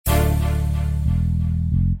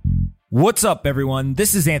What's up, everyone?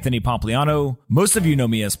 This is Anthony Pompliano. Most of you know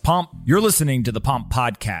me as Pomp. You're listening to the Pomp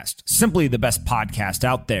Podcast, simply the best podcast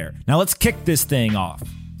out there. Now let's kick this thing off.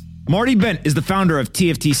 Marty Bent is the founder of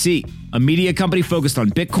TFTC, a media company focused on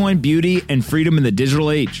Bitcoin, beauty, and freedom in the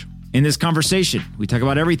digital age. In this conversation, we talk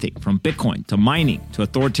about everything from Bitcoin to mining to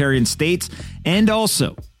authoritarian states, and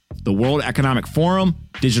also the World Economic Forum,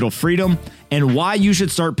 digital freedom, and why you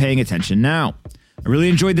should start paying attention now. I really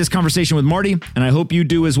enjoyed this conversation with Marty, and I hope you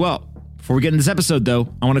do as well. Before we get in this episode,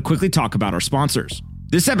 though, I want to quickly talk about our sponsors.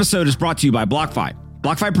 This episode is brought to you by BlockFi.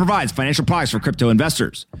 BlockFi provides financial products for crypto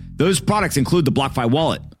investors. Those products include the BlockFi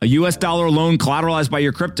Wallet, a US dollar loan collateralized by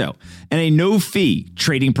your crypto, and a no-fee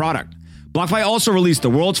trading product. BlockFi also released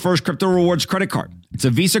the world's first crypto rewards credit card. It's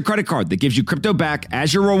a Visa credit card that gives you crypto back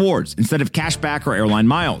as your rewards instead of cash back or airline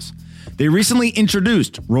miles. They recently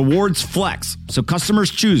introduced Rewards Flex, so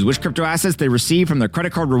customers choose which crypto assets they receive from their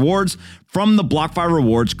credit card rewards from the BlockFi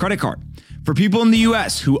Rewards credit card. For people in the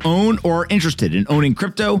US who own or are interested in owning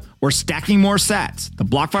crypto or stacking more sats, the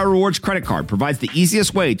BlockFi Rewards credit card provides the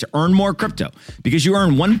easiest way to earn more crypto because you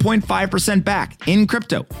earn 1.5% back in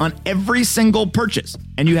crypto on every single purchase,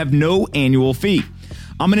 and you have no annual fee.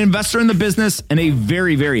 I'm an investor in the business and a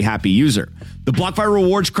very, very happy user. The BlockFi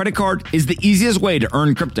Rewards credit card is the easiest way to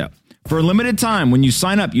earn crypto. For a limited time, when you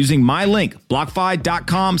sign up using my link,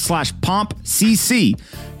 blockfi.com/pompcc,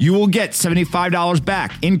 you will get $75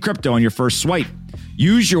 back in crypto on your first swipe.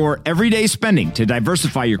 Use your everyday spending to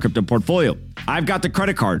diversify your crypto portfolio. I've got the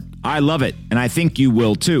credit card. I love it, and I think you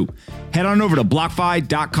will too. Head on over to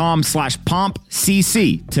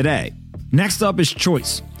blockfi.com/pompcc today. Next up is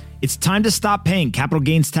Choice. It's time to stop paying capital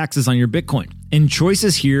gains taxes on your Bitcoin, and Choice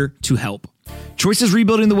is here to help. Choice is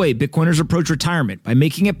rebuilding the way Bitcoiners approach retirement by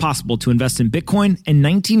making it possible to invest in Bitcoin and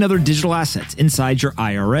 19 other digital assets inside your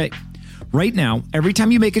IRA. Right now, every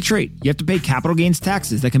time you make a trade, you have to pay capital gains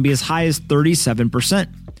taxes that can be as high as 37%.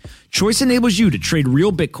 Choice enables you to trade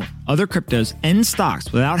real Bitcoin, other cryptos, and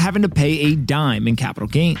stocks without having to pay a dime in capital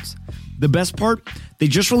gains. The best part? They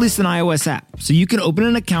just released an iOS app, so you can open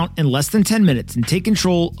an account in less than 10 minutes and take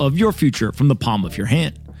control of your future from the palm of your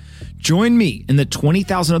hand. Join me and the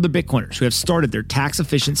 20,000 other Bitcoiners who have started their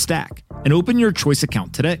tax-efficient stack and open your Choice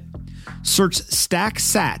account today. Search Stack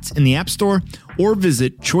Sats in the App Store or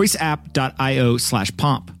visit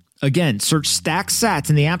choiceapp.io/pomp. Again, search Stack Sats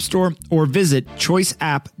in the App Store or visit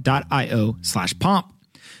choiceapp.io/pomp.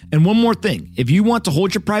 And one more thing, if you want to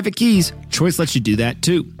hold your private keys, Choice lets you do that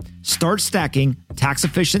too. Start stacking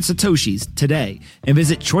tax-efficient Satoshis today and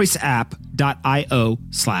visit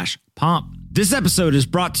choiceapp.io/pomp. This episode is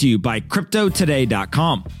brought to you by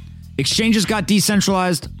CryptoToday.com. Exchanges got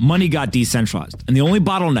decentralized, money got decentralized, and the only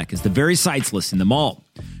bottleneck is the very sites listing them all.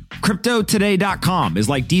 CryptoToday.com is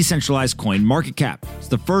like decentralized coin market cap. It's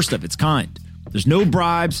the first of its kind. There's no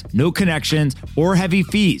bribes, no connections, or heavy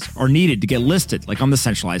fees are needed to get listed like on the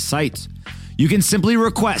centralized sites. You can simply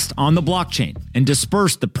request on the blockchain and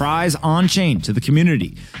disperse the prize on-chain to the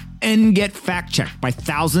community and get fact-checked by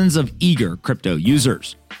thousands of eager crypto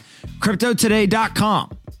users.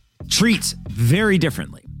 CryptoToday.com treats very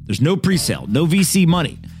differently. There's no presale, no VC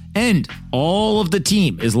money, and all of the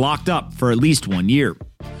team is locked up for at least 1 year.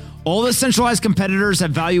 All the centralized competitors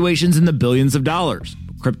have valuations in the billions of dollars.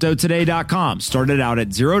 CryptoToday.com started out at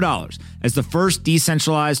 $0 as the first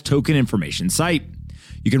decentralized token information site.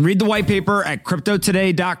 You can read the white paper at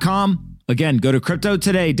CryptoToday.com. Again, go to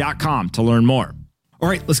CryptoToday.com to learn more. All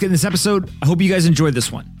right, let's get in this episode. I hope you guys enjoyed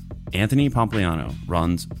this one. Anthony Pompliano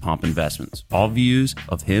runs Pomp Investments. All views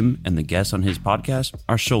of him and the guests on his podcast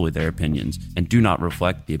are solely their opinions and do not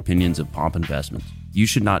reflect the opinions of Pomp Investments. You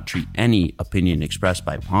should not treat any opinion expressed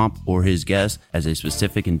by Pomp or his guests as a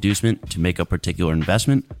specific inducement to make a particular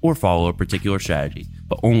investment or follow a particular strategy,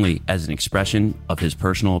 but only as an expression of his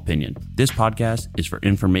personal opinion. This podcast is for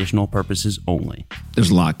informational purposes only.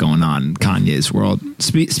 There's a lot going on in Kanye's world.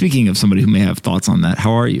 Speaking of somebody who may have thoughts on that,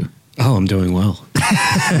 how are you? Oh, I'm doing well.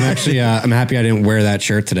 I'm actually, I'm happy I didn't wear that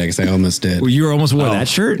shirt today because I almost did. Well, you almost wore that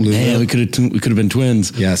shirt? Yeah, we could have been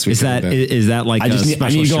twins. Yes, we is that like I need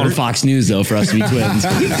to go on Fox News though for us to be twins.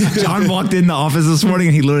 John walked in the office this morning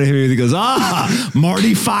and he literally hit me and he goes,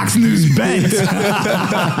 Marty Fox News Bent.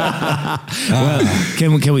 Well,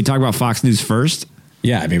 can we talk about Fox News first?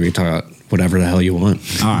 Yeah, maybe we talk about whatever the hell you want.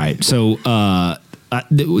 All right, so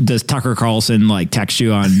does Tucker Carlson like text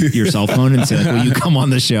you on your cell phone and say, like, will you come on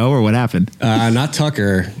the show, or what happened? Not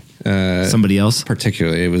Tucker. Somebody else?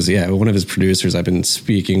 Particularly. It was, one of his producers I've been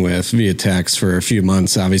speaking with via text for a few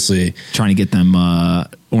months, obviously. Trying to get them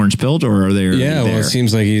orange pilled, or are they well, it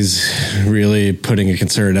seems like he's really putting a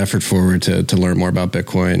concerted effort forward to learn more about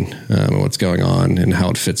Bitcoin and what's going on and how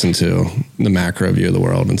it fits into the macro view of the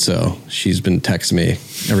world. And so she's been texting me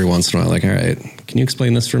every once in a while, like, all right, can you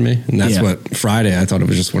explain this for me? And that's what Friday, I thought it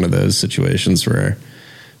was just one of those situations where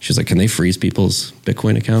she's like, can they freeze people's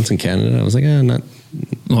Bitcoin accounts in Canada? I was like, not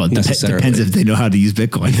necessarily. Depends if they know how to use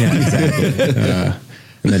Bitcoin. Yeah, exactly.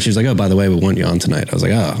 And then she was like, oh, by the way, we want you on tonight. I was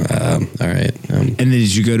like, all right. And then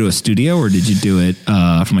did you go to a studio or did you do it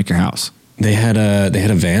from like your house? They had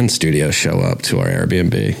a van studio show up to our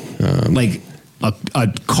Airbnb. Like a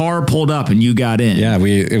car pulled up and you got in. Yeah,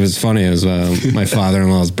 it was funny. It was my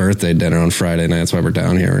father-in-law's birthday dinner on Friday night. That's why we're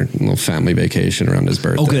down here. A little family vacation around his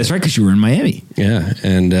birthday. Okay, that's right, because you were in Miami. Yeah,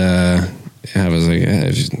 and I was like,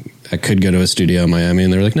 I could go to a studio in Miami,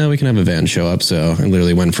 and they were like, no, we can have a van show up. So I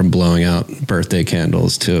literally went from blowing out birthday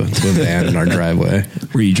candles to a van in our driveway.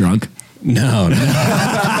 Were you drunk? No.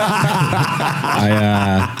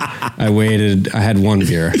 I waited. I had one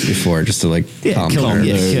beer before just to kill.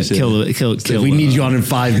 We need you on in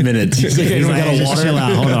 5 minutes. He's like, just chill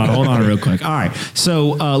out. Hold on real quick. All right.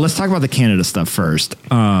 So let's talk about the Canada stuff first.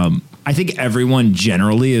 I think everyone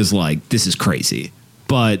generally is like, this is crazy.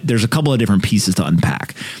 But there's a couple of different pieces to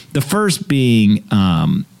unpack. The first being,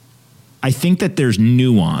 I think that there's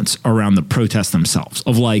nuance around the protests themselves.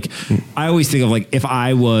 Of like, I always think of like, if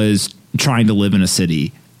I was trying to live in a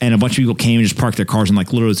city and a bunch of people came and just parked their cars and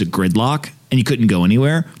like literally was a gridlock and you couldn't go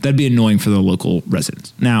anywhere, that'd be annoying for the local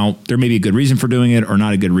residents. Now, there may be a good reason for doing it or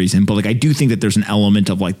not a good reason, but like I do think that there's an element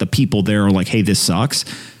of like the people there are like, hey, this sucks.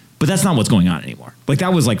 But that's not what's going on anymore. Like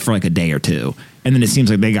that was like for like a day or two. And then it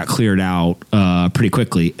seems like they got cleared out pretty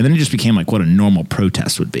quickly. And then it just became like what a normal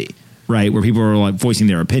protest would be, right? Where people were like voicing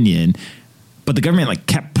their opinion, but the government like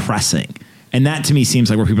kept pressing. And that to me seems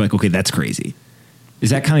like where people are like, okay, that's crazy.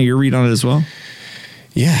 Is that kind of your read on it as well?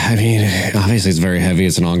 Yeah, I mean, obviously it's very heavy.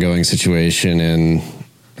 It's an ongoing situation. And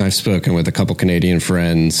I've spoken with a couple Canadian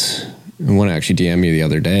friends. And one actually DM'd me the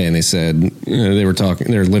other day, and they said they were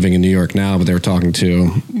talking. They're living in New York now, but they were talking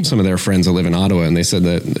to some of their friends that live in Ottawa, and they said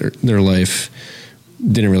that their life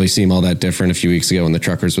didn't really seem all that different a few weeks ago when the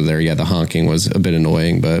truckers were there. Yeah, the honking was a bit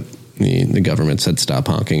annoying, but the government said stop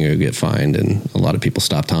honking, you'll get fined, and a lot of people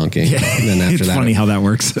stopped honking. Yeah. And then after it's that, funny how that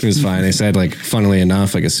works. It was fine. They said, like, funnily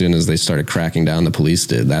enough, like as soon as they started cracking down, the police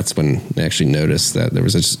did. That's when they actually noticed that there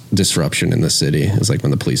was a disruption in the city. It was like when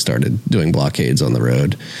the police started doing blockades on the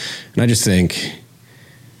road. And I just think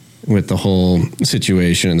with the whole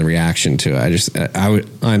situation and the reaction to it,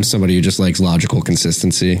 I'm somebody who just likes logical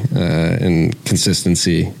consistency and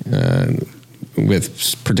consistency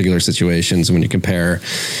with particular situations. When you compare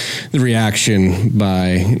the reaction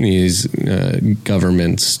by these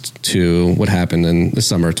governments to what happened in the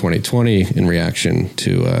summer of 2020 in reaction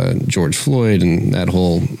to George Floyd and that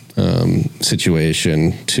whole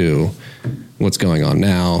situation to what's going on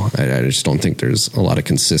now, I just don't think there's a lot of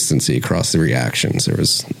consistency across the reactions. There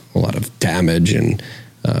was a lot of damage and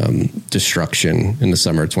destruction in the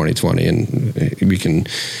summer of 2020, and we can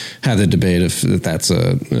have the debate if that's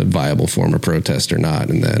a viable form of protest or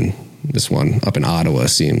not. And then this one up in Ottawa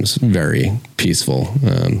seems very peaceful.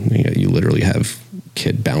 You literally have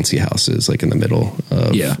kid bouncy houses like in the middle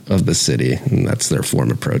of the city, and that's their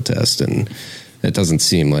form of protest. And it doesn't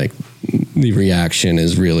seem like the reaction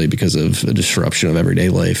is really because of a disruption of everyday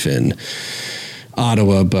life in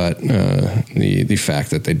Ottawa, but the fact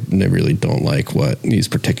that they really don't like what these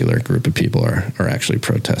particular group of people are actually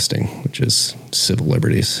protesting, which is civil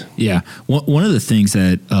liberties. Yeah. One of the things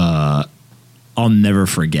that I'll never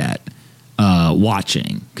forget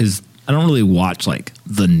watching, because I don't really watch like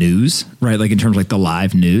the news, right? Like in terms of like the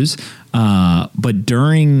live news. But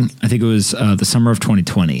during, I think it was the summer of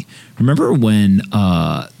 2020, remember when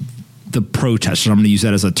the protesters, I'm going to use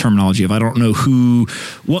that as a terminology of I don't know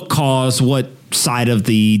what cause, what side of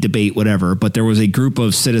the debate, whatever, but there was a group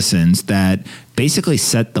of citizens that basically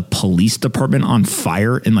set the police department on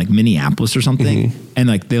fire in like Minneapolis or something. Mm-hmm. And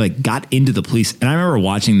like they like got into the police. And I remember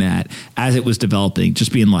watching that as it was developing,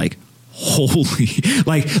 just being like, holy,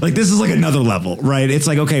 like this is like another level, right? It's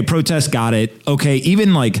like, okay, protest, got it. Okay,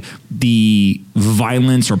 even like the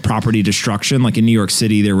violence or property destruction, like in New York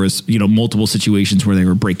City, there was, multiple situations where they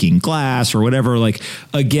were breaking glass or whatever. Like,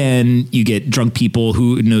 again, you get drunk people,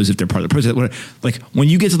 who knows if they're part of the protest, whatever. Like when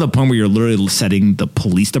you get to the point where you're literally setting the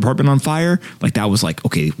police department on fire, like that was like,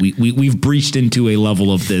 okay, we've breached into a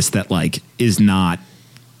level of this that like is not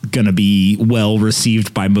going to be well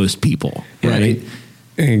received by most people, right?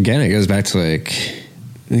 Again, it goes back to like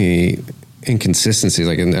inconsistencies.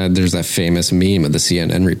 Like, there's that famous meme of the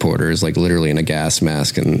CNN reporter is like literally in a gas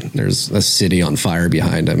mask, and there's a city on fire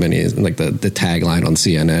behind him, and he's like the tagline on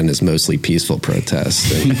CNN is mostly peaceful protest.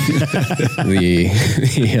 The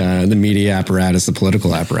media apparatus, the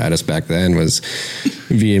political apparatus back then was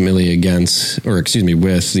vehemently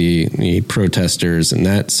with the protesters in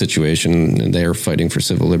that situation, and they were fighting for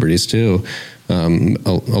civil liberties too.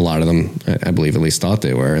 A lot of them, I believe, at least thought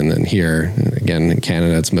they were. And then here, again, in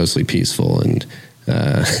Canada, it's mostly peaceful, and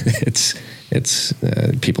it's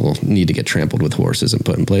people need to get trampled with horses and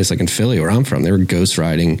put in place. Like in Philly, where I'm from, they were ghost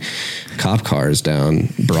riding cop cars down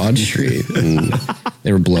Broad Street, and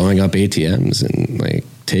they were blowing up ATMs and like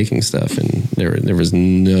taking stuff. And there was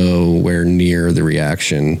nowhere near the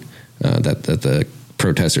reaction that the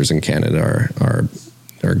protesters in Canada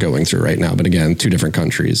are going through right now. But again, two different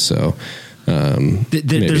countries, so.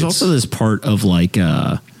 There's also this part of like,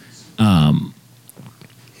 I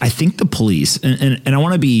think the police, and I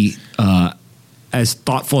want to be as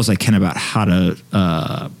thoughtful as I can about how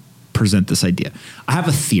to present this idea. I have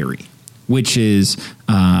a theory, which is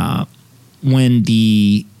when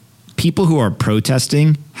the people who are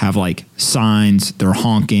protesting have like signs, they're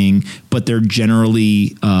honking, but they're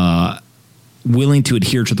generally willing to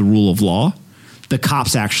adhere to the rule of law, the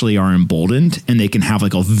cops actually are emboldened, and they can have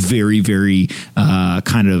like a very, very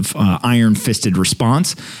kind of iron-fisted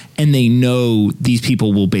response. And they know these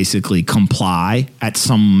people will basically comply at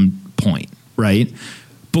some point, right?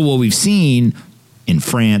 But what we've seen in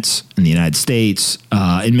France, in the United States,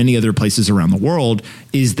 in many other places around the world,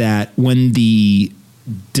 is that when the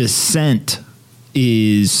dissent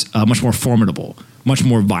is much more formidable, much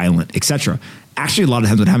more violent, etc., actually a lot of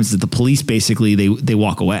times what happens is that the police basically, they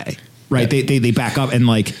walk away. Right. They back up, and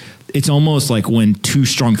like it's almost like when two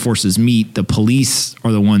strong forces meet, the police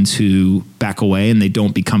are the ones who back away and they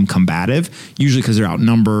don't become combative, usually because they're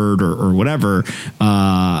outnumbered or whatever.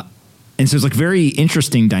 And so it's like very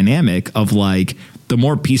interesting dynamic of like the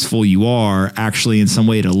more peaceful you are, actually in some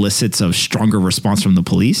way it elicits a stronger response from the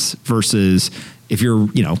police versus if you're,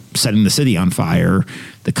 setting the city on fire,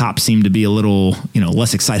 the cops seem to be a little,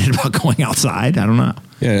 less excited about going outside. I don't know.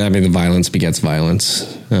 Yeah, I mean, the violence begets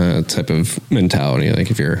violence type of mentality.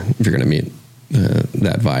 Like if you're going to meet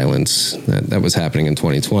that violence that was happening in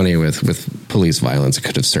 2020 with police violence, it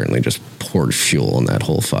could have certainly just poured fuel on that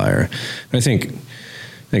whole fire. I think,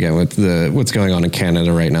 again, with what's going on in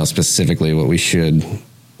Canada right now, specifically, what we should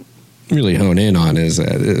really hone in on is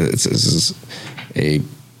that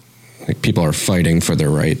people are fighting for their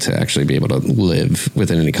right to actually be able to live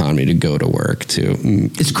within an economy, to go to work, to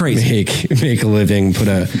it's crazy, make a living, put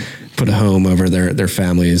a home over their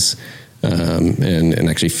families, and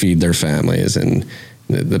actually feed their families. And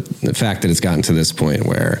the fact that it's gotten to this point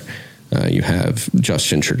where you have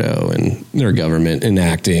Justin Trudeau and their government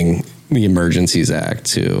enacting the Emergencies Act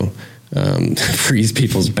to freeze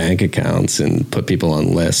people's bank accounts and put people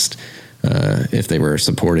on list if they were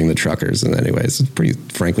supporting the truckers in any ways. It's pretty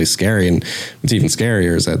frankly scary. And what's even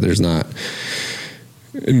scarier is that there's not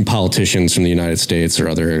politicians from the United States or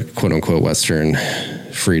other quote unquote Western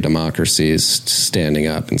free democracies standing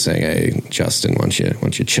up and saying, "Hey, Justin, why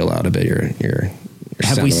don't you chill out a bit? You're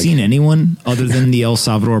Have we seen anyone other than the El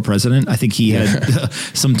Salvador president? I think he had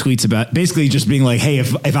some tweets about basically just being like, "Hey,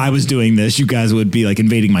 if I was doing this, you guys would be like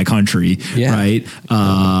invading my country," right?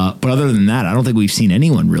 But other than that, I don't think we've seen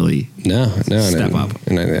anyone really step up.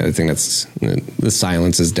 And I think that's the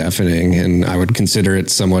silence is deafening, and I would consider it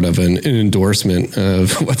somewhat of an endorsement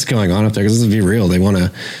of what's going on up there. Because let's be real, they want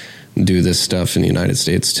to do this stuff in the United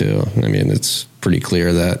States too. I mean, it's pretty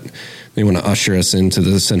clear that they want to usher us into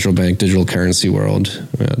the central bank digital currency world.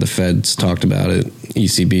 The Fed's talked about it.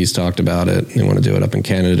 ECB's talked about it. They want to do it up in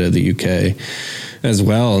Canada, the UK as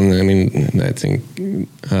well. And I mean, I think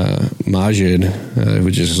Majid,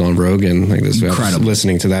 which is on Rogan, like this,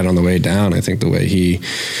 listening to that on the way down, I think the way he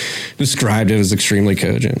described it was extremely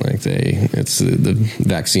cogent. Like it's the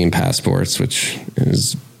vaccine passports, which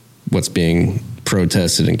is what's being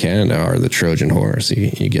protested in Canada, are the Trojan horse.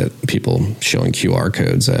 You get people showing QR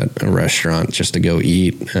codes at a restaurant just to go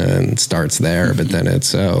eat, and it starts there. But then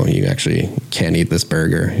it's, you actually can't eat this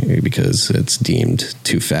burger because it's deemed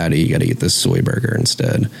too fatty. You got to eat this soy burger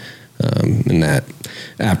instead. And that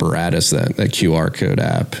apparatus, that QR code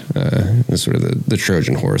app, is sort of the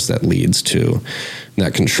Trojan horse that leads to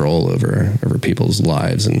that control over people's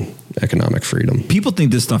lives and economic freedom. People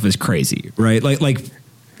think this stuff is crazy, right? Like.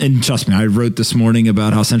 And trust me, I wrote this morning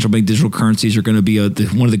about how central bank digital currencies are going to be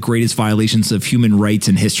one of the greatest violations of human rights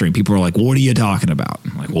in history. And people are like, "What are you talking about?"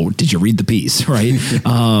 I'm like, "Well, did you read the piece?" Right?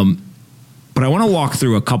 But but I want to walk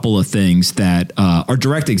through a couple of things that are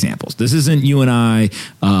direct examples. This isn't you and I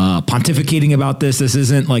pontificating about this. This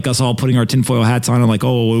isn't like us all putting our tinfoil hats on and like,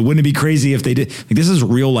 oh, wouldn't it be crazy if they did? Like, this is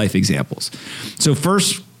real life examples. So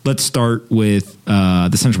first, let's start with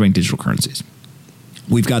the central bank digital currencies.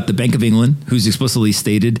 We've got the Bank of England, who's explicitly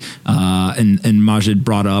stated, and Majid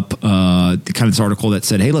brought up kind of this article that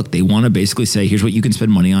said, hey, look, they want to basically say, here's what you can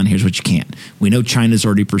spend money on, here's what you can't. We know China's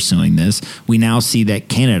already pursuing this. We now see that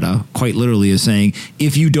Canada, quite literally, is saying,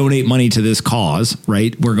 if you donate money to this cause,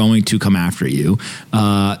 right, we're going to come after you.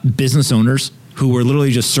 Business owners who were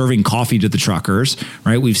literally just serving coffee to the truckers,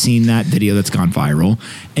 right? We've seen that video that's gone viral.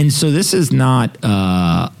 And so this is not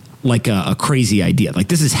like a crazy idea. Like,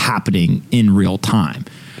 this is happening in real time.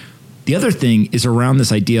 The other thing is around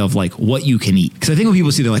this idea of like what you can eat. Because I think when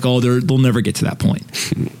people see, they're like, oh, they'll never get to that point.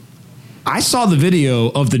 I saw the video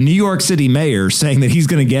of the New York City mayor saying that he's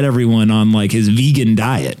going to get everyone on like his vegan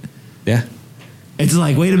diet. Yeah. It's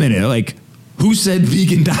like, wait a minute. Like, who said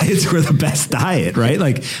vegan diets were the best diet, right?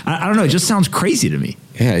 Like, I don't know. It just sounds crazy to me.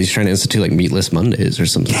 Yeah, he's trying to institute like meatless Mondays or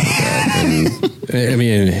something like that. And I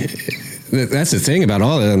mean, that's the thing about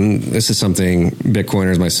all of it. And this is something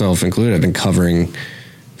Bitcoiners, myself included, have been covering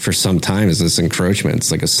for some time, is this encroachment. It's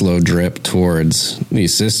like a slow drip towards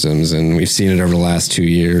these systems. And we've seen it over the last 2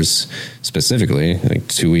 years specifically, like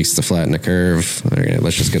 2 weeks to flatten the curve. Okay,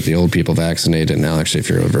 let's just get the old people vaccinated. Now, actually, if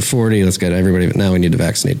you're over 40, let's get everybody. But now we need to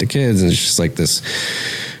vaccinate the kids. And it's just like this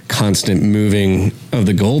constant moving of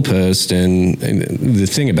the goalpost. And the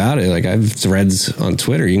thing about it, like, I have threads on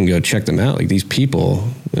Twitter. You can go check them out. Like, these people,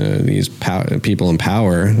 people in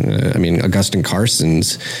power. I mean, Augustine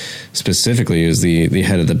Carson's specifically, is the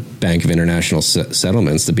head of the Bank of International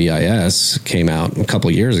Settlements, the BIS, came out a couple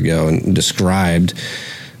of years ago and described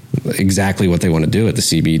exactly what they want to do at the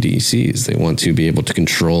CBDCs. They want to be able to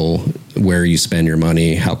control where you spend your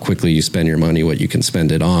money, how quickly you spend your money, what you can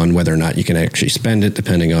spend it on, whether or not you can actually spend it,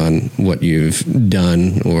 depending on what you've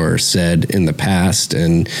done or said in the past.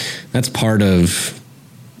 And that's part of,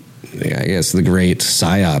 I guess, the great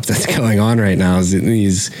psyop that's going on right now, is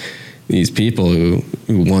these people who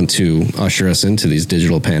want to usher us into these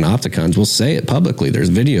digital panopticons will say it publicly. There's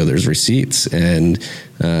video, there's receipts. And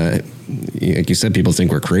like you said, people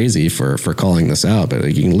think we're crazy for calling this out, but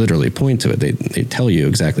you can literally point to it. They tell you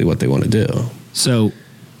exactly what they want to do. So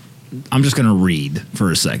I'm just going to read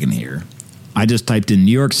for a second here. I just typed in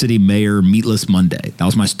New York City Mayor Meatless Monday. That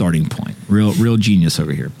was my starting point. Real genius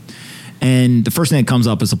over here. And the first thing that comes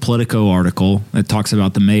up is a Politico article that talks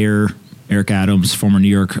about the mayor, Eric Adams, former New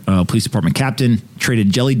York Police Department captain,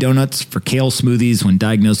 traded jelly donuts for kale smoothies when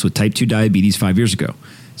diagnosed with type 2 diabetes 5 years ago.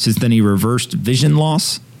 Since then, he reversed vision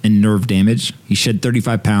loss and nerve damage. He shed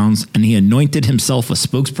 35 pounds, and he anointed himself a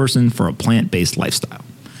spokesperson for a plant-based lifestyle.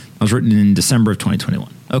 That was written in December of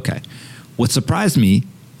 2021. Okay. What surprised me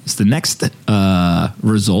is the next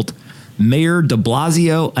result. Mayor de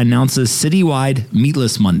Blasio announces citywide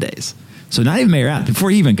Meatless Mondays. So not even Mayor Adams. Before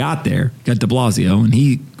he even got there, got de Blasio, and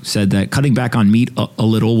he said that cutting back on meat a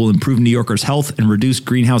little will improve New Yorkers' health and reduce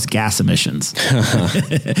greenhouse gas emissions.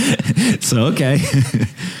 So, okay.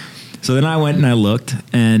 So then I went and I looked,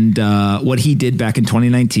 and what he did back in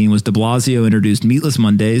 2019 was de Blasio introduced Meatless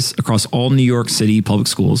Mondays across all New York City public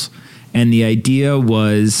schools. And the idea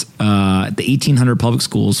was the 1,800 public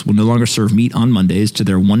schools will no longer serve meat on Mondays to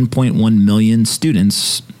their 1.1 million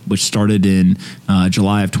students, which started in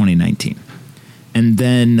July of 2019. And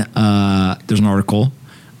then there's an article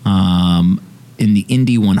in the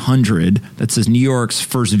Indy 100 that says New York's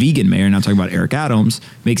first vegan mayor, now talking about Eric Adams,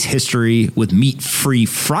 makes history with meat-free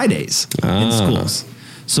Fridays in schools.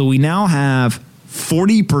 So we now have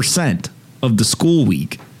 40% of the school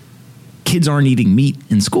week, kids aren't eating meat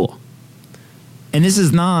in school. And this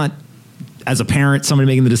is not, as a parent, somebody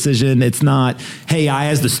making the decision. It's not, hey, I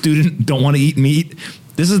as the student don't want to eat meat.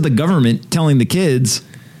 This is the government telling the kids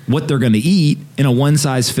what they're going to eat in a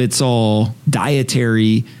one-size-fits-all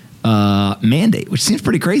dietary mandate, which seems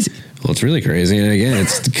pretty crazy. Well, it's really crazy. And again,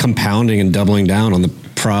 it's compounding and doubling down on the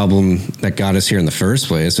problem that got us here in the first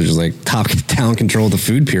place, which is like top-down control of the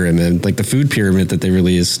food pyramid. Like the food pyramid that they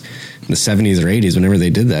released in the 70s or 80s, whenever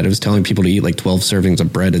they did that, it was telling people to eat like 12 servings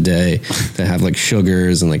of bread a day, to have like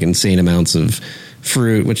sugars and like insane amounts of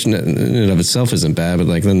fruit, which in and of itself isn't bad, but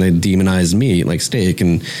like then they demonized meat, like steak.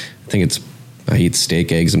 And I think I eat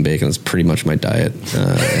steak, eggs, and bacon. That's pretty much my diet.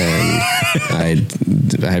 And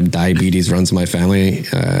I have diabetes, runs in my family,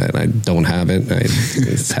 and I don't have it. I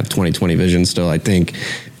have 20/20 vision still. I think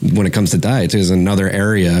when it comes to diets, is another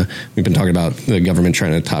area. We've been talking about the government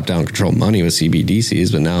trying to top-down control money with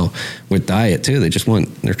CBDCs, but now with diet too, they're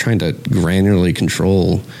trying to granularly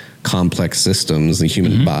control complex systems, the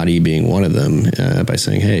human body being one of them, by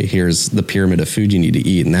saying, hey, here's the pyramid of food you need to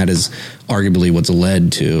eat. And that is arguably what's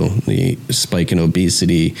led to the spike in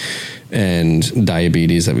obesity and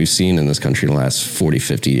diabetes that we've seen in this country in the last 40,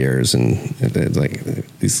 50 years. And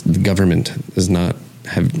the government does not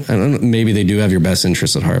have, I don't know, maybe they do have your best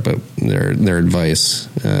interests at heart, but their advice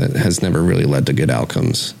has never really led to good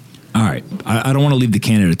outcomes. All right. I don't want to leave the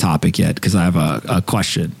Canada topic yet because I have a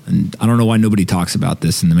question. And I don't know why nobody talks about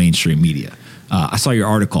this in the mainstream media. I saw your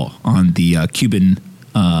article on the Cuban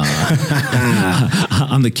on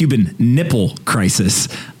the Cuban nipple crisis.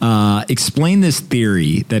 Explain this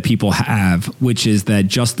theory that people have, which is that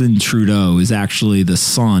Justin Trudeau is actually the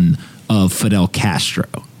son of Fidel Castro.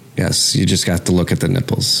 Yes, you just got to look at the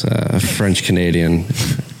nipples. A French Canadian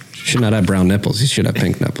should not have brown nipples. He should have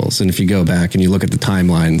pink nipples. And if you go back and you look at the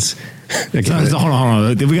timelines, hold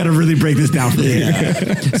on. We got to really break this down for you.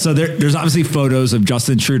 So there's obviously photos of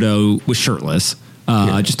Justin Trudeau was shirtless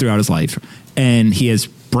just throughout his life, and he has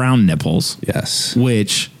brown nipples. Yes,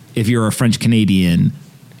 which if you're a French Canadian,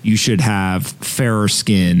 you should have fairer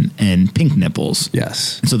skin and pink nipples.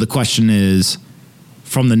 Yes. And so the question is,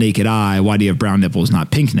 from the naked eye, why do you have brown nipples,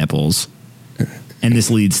 not pink nipples? And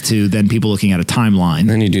this leads to then people looking at a timeline.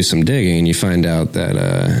 Then you do some digging and you find out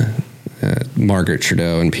that Margaret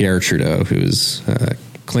Trudeau and Pierre Trudeau, who's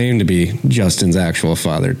claimed to be Justin's actual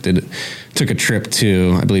father, took a trip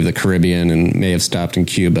to, I believe, the Caribbean and may have stopped in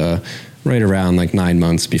Cuba right around like 9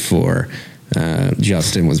 months before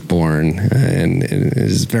Justin was born. And it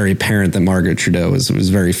is very apparent that Margaret Trudeau was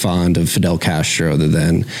very fond of Fidel Castro, the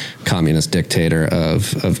then communist dictator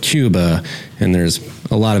of Cuba. And there's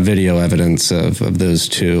a lot of video evidence of those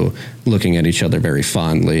two looking at each other very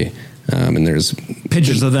fondly. And there's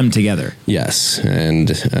pictures of them together. Yes. And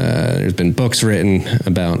there's been books written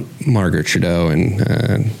about Margaret Trudeau, and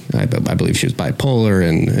I believe she was bipolar,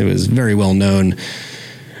 and it was very well known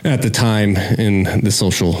at the time in the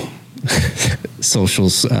social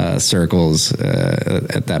circles at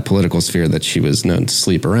that political sphere that she was known to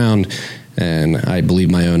sleep around. And I believe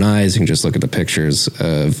my own eyes. You can just look at the pictures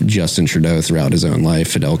of Justin Trudeau throughout his own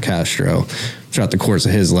life, Fidel Castro throughout the course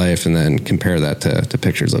of his life, and then compare that to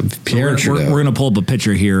pictures of Pierre Trudeau. We're going to pull up a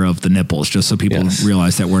picture here of the nipples just so people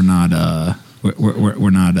realize that we're not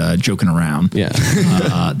we're not joking around. Yeah,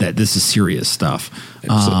 that this is serious stuff.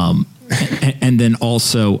 And then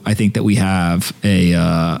also, I think that we have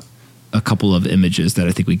a couple of images that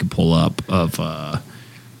I think we could pull up of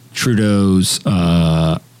Trudeau's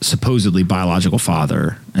supposedly biological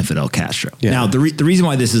father and Fidel Castro. Yeah. Now, the reason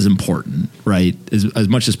why this is important, right, is as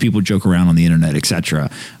much as people joke around on the internet, et cetera,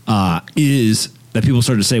 is that people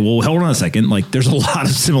start to say, well, hold on a second, like there's a lot of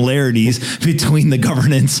similarities between the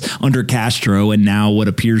governance under Castro and now what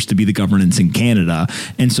appears to be the governance in Canada.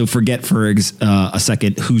 And so forget for a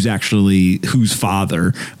second who's actually whose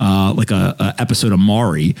father, like a episode of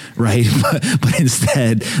Marty, right? but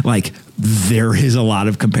instead, like there is a lot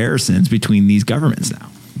of comparisons between these governments now.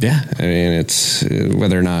 Yeah, I mean, it's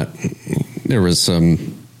whether or not there was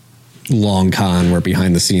some long con where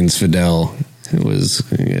behind the scenes Fidel was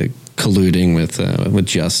colluding with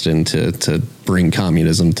Justin to bring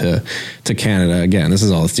communism to Canada. Again, this is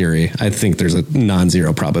all a theory. I think there's a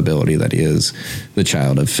non-zero probability that he is the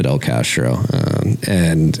child of Fidel Castro,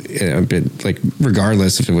 and like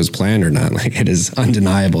regardless if it was planned or not, like it is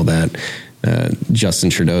undeniable that Justin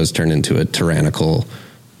Trudeau has turned into a tyrannical.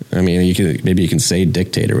 I mean, maybe you can say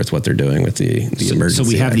dictator with what they're doing with the emergency. So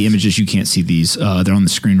we have the images. You can't see these. They're on the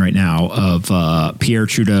screen right now of Pierre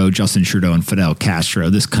Trudeau, Justin Trudeau, and Fidel Castro.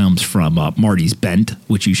 This comes from Marty's Bent,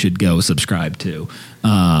 which you should go subscribe to.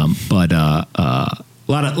 But a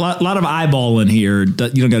lot of eyeballing here. You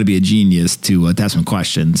don't got to be a genius to have some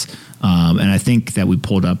questions. And I think that we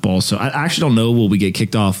pulled up also. I actually don't know. Will we get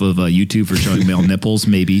kicked off of YouTube for showing male nipples?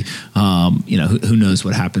 Maybe. Who knows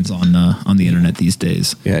what happens on the internet these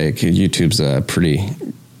days? Yeah, YouTube's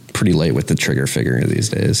pretty late with the trigger finger these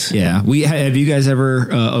days. Yeah, have you guys ever?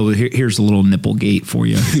 Here's a little nipple gate for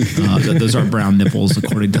you. Those are brown nipples,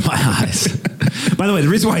 according to my eyes. By the way, the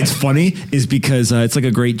reason why it's funny is because it's like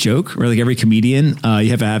a great joke. Where like every comedian,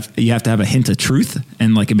 you have to have a hint of truth,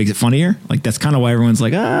 and like it makes it funnier. Like that's kind of why everyone's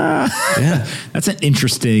like, yeah, that's an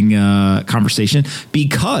interesting conversation.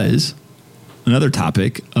 Because another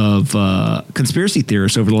topic of conspiracy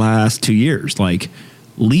theorists over the last 2 years, like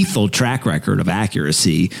lethal track record of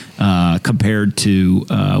accuracy compared to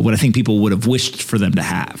what I think people would have wished for them to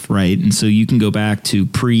have, right? And so you can go back to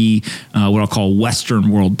what I'll call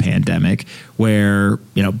Western world pandemic, where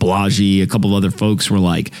Balaji, a couple of other folks were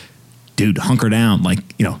like, dude, hunker down,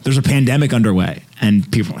 like there's a pandemic underway,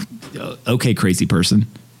 and people are like, okay, crazy person,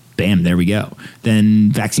 bam, there we go.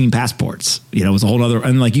 Then vaccine passports, was a whole other,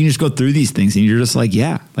 and like you can just go through these things and you're just like,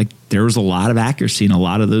 yeah, like there was a lot of accuracy in a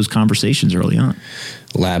lot of those conversations early on.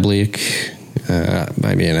 Lab leak.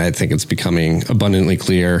 I think it's becoming abundantly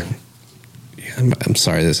clear. I'm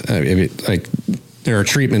sorry, there are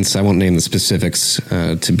treatments, I won't name the specifics,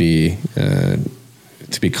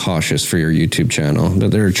 to be cautious for your YouTube channel,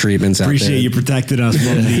 but there are treatments out there. Appreciate you protected us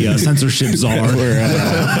from the censorship czar.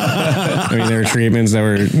 There are treatments that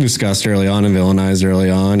were discussed early on and villainized early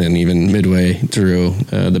on and even midway through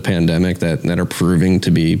the pandemic that are proving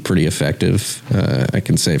to be pretty effective. I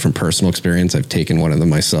can say from personal experience, I've taken one of them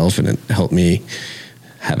myself, and it helped me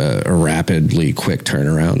have a rapidly quick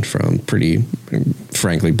turnaround from pretty,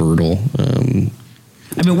 frankly, brutal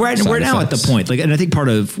we're now at the point, and I think part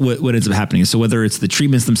of what ends up happening is, so whether it's the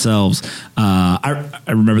treatments themselves, I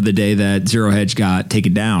remember the day that Zero Hedge got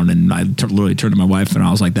taken down, and I literally turned to my wife and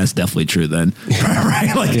I was like, that's definitely true then.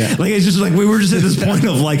 Right? Like it's just like, we were just at this point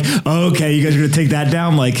of like, oh, okay, you guys are going to take that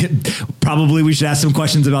down. Like probably we should ask some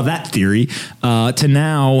questions about that theory, to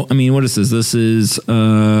now, what is this? This is,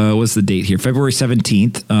 what's the date here? February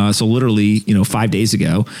 17th. So literally, 5 days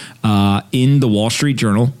ago, in the Wall Street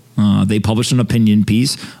Journal, they published an opinion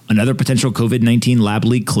piece. Another potential COVID-19 lab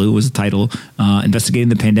leak clue was the title. Investigating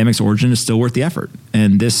the pandemic's origin is still worth the effort.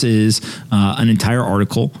 And this is an entire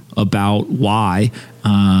article about why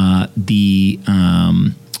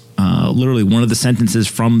literally one of the sentences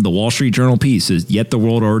from the Wall Street Journal piece is, yet the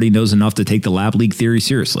world already knows enough to take the lab leak theory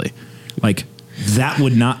seriously. Like, that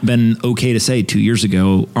would not been okay to say 2 years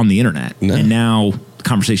ago on the internet. No. And now the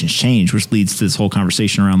conversation's changed, which leads to this whole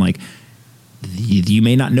conversation around like, you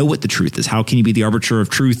may not know what the truth is. How can you be the arbiter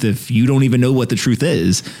of truth if you don't even know what the truth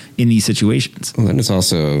is in these situations? Well, and it's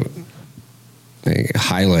also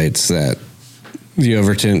highlights that the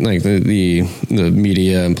Overton, like the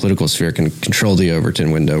media and political sphere can control the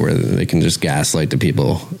Overton window, where they can just gaslight the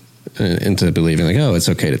people into believing like, oh, it's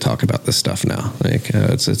okay to talk about this stuff now. Like,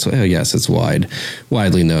 it's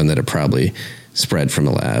widely known that it probably spread from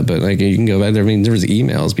a lab, but like you can go back there. There was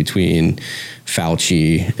emails between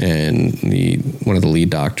Fauci and one of the lead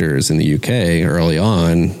doctors in the UK early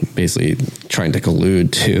on, basically trying to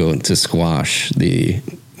collude to squash the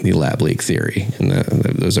lab leak theory, and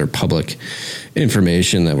those are public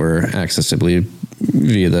information that were accessible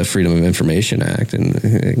via the Freedom of Information Act. And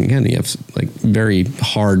again, you have like very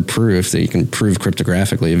hard proof that you can prove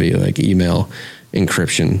cryptographically via like email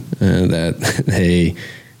encryption that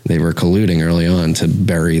they were colluding early on to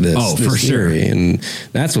bury this for theory. Sure. And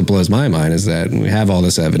that's what blows my mind, is that we have all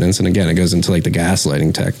this evidence. And again, it goes into like the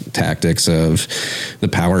gaslighting tactics of the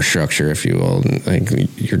power structure, if you will. And like,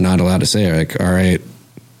 you're not allowed to say like, all right,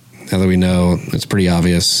 now that we know, it's pretty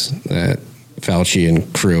obvious that Fauci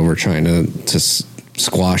and crew were trying to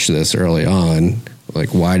squash this early on.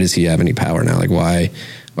 Like, why does he have any power now? Like, why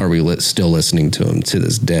are we still listening to him to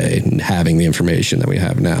this day and having the information that we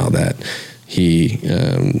have now that he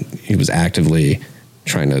was actively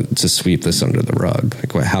trying to sweep this under the rug?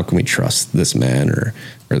 Like, how can we trust this man or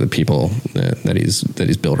the people that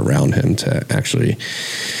he's built around him to actually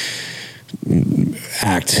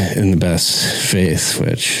act in the best faith?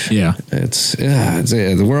 Which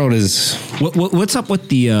the world is. What's up with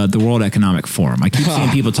the World Economic Forum? I keep seeing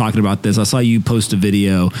people talking about this. I saw you post a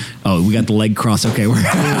video. Oh, we got the leg cross. Okay, we're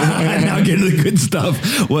now getting to the good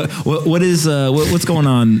stuff. What's going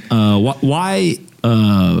on? Why?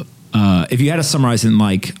 If you had to summarize in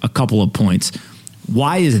like a couple of points,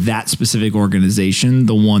 why is that specific organization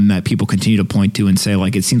the one that people continue to point to and say,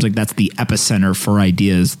 like, it seems like that's the epicenter for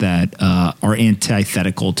ideas that are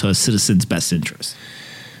antithetical to a citizen's best interest?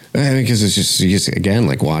 Because it's just again,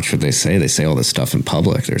 like, watch what they say. They say all this stuff in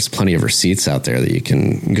public. There's plenty of receipts out there that you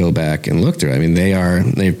can go back and look through. I mean,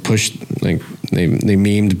 they pushed, like, they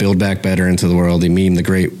memed Build Back Better into the world. They memed the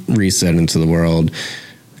Great Reset into the world.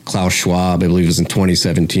 Klaus Schwab, I believe it was in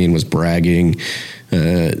 2017, was bragging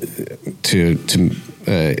to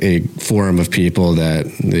a forum of people that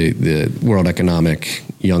the World Economic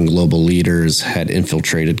young global leaders had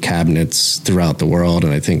infiltrated cabinets throughout the world.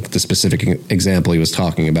 And I think the specific example he was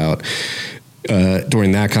talking about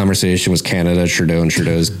during that conversation was Canada, Trudeau, and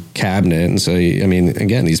Trudeau's cabinet. And so, I mean,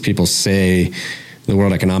 again, these people say, the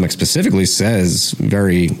World Economic specifically says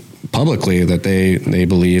very publicly that they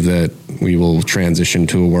believe that we will transition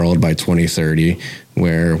to a world by 2030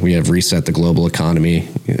 where we have reset the global economy.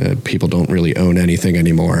 People don't really own anything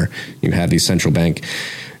anymore. You have these central bank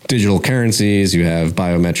digital currencies, you have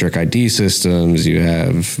biometric ID systems, you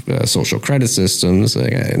have social credit systems,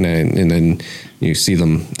 and then you see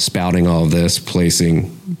them spouting all of this,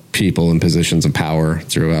 placing people in positions of power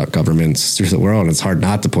throughout governments through the world. And it's hard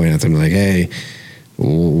not to point at them like, hey,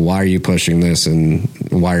 why are you pushing this, and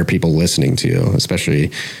why are people listening to you?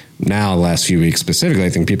 Especially now, the last few weeks specifically, I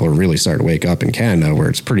think people are really starting to wake up in Canada, where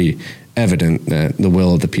it's pretty evident that the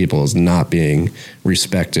will of the people is not being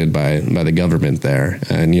respected by the government there.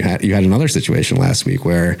 And you had another situation last week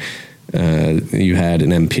where you had an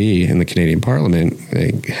MP in the Canadian Parliament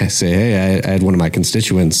say, hey, I had one of my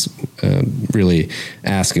constituents really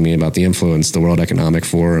asking me about the influence the World Economic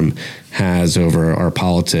Forum has over our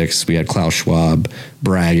politics. We had Klaus Schwab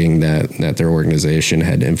bragging that their organization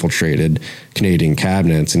had infiltrated Canadian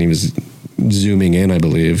cabinets, and he was zooming in, I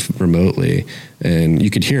believe, remotely, and you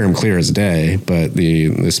could hear him clear as day, but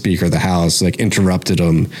the Speaker of the House interrupted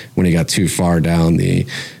him when he got too far down the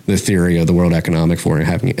theory of the World Economic Forum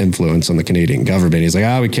having influence on the Canadian government. He's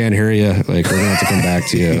like, we can't hear you. We're going to have to come back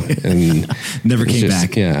to you. And never came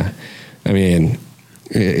back. Yeah. I mean,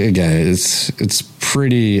 again, it's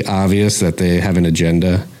pretty obvious that they have an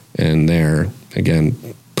agenda, and they're, again,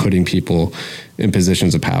 putting people in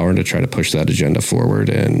positions of power to try to push that agenda forward.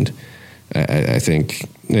 And I think,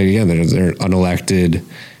 again, they're an unelected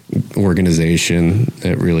organization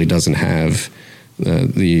that really doesn't have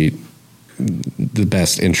the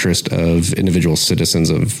best interest of individual citizens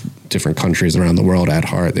of different countries around the world at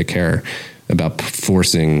heart. They care about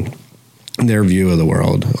forcing their view of the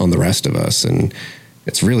world on the rest of us. And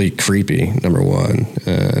it's really creepy, number one.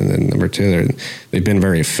 And then number two, they've been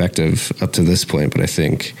very effective up to this point, but I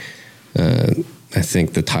think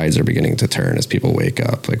the tides are beginning to turn as people wake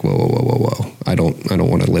up. Whoa! I don't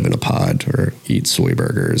want to live in a pod or eat soy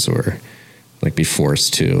burgers or be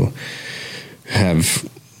forced to have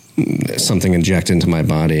something injected into my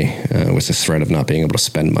body with the threat of not being able to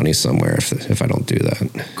spend money somewhere if I don't do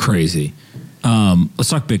that. Crazy. Let's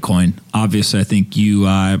talk Bitcoin. Obviously, I think you,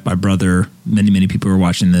 my brother, many people who are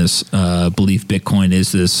watching this believe Bitcoin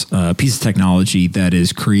is this piece of technology that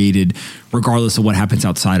is created regardless of what happens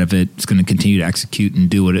outside of it. It's going to continue to execute and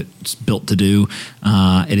do what it's built to do.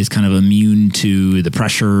 It is kind of immune to the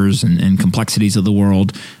pressures and complexities of the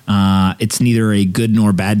world. It's neither a good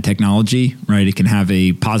nor bad technology, right? It can have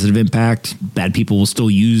a positive impact. Bad people will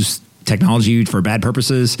still use technology for bad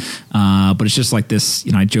purposes, but it's just like this,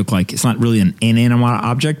 I joke it's not really an inanimate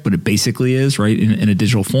object, but it basically is, right, in a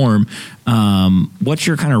digital form. What's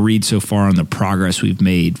your kind of read so far on the progress we've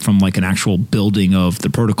made from an actual building of the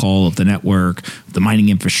protocol, of the network, the mining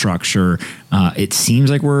infrastructure? It seems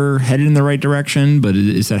like we're headed in the right direction, but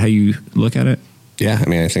is that how you look at it? Yeah,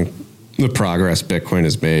 I think the progress Bitcoin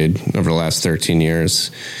has made over the last 13 years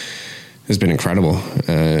has been incredible.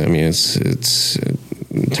 It's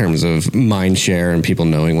in terms of mind share and people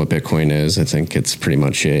knowing what Bitcoin is, I think it's pretty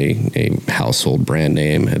much a household brand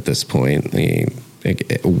name at this point.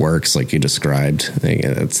 It works like you described.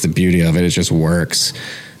 That's the beauty of it. It just works.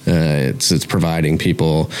 It's providing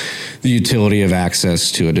people the utility of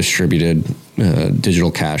access to a distributed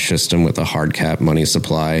digital cash system with a hard cap money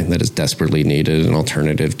supply that is desperately needed, an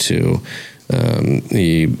alternative to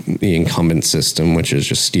the incumbent system, which is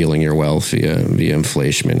just stealing your wealth via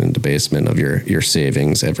inflation and debasement of your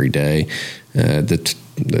savings every day.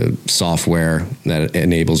 The software that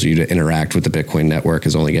enables you to interact with the Bitcoin network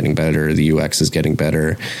is only getting better. The UX is getting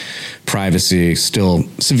better. Privacy still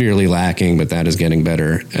severely lacking, but that is getting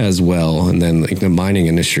better as well. And then the mining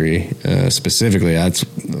industry specifically, that's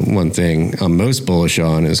one thing I'm most bullish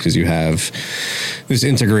on, is because you have this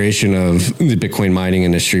integration of the Bitcoin mining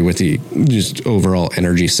industry with the just overall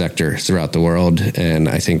energy sector throughout the world. And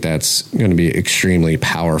I think that's going to be extremely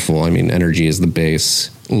powerful. Energy is the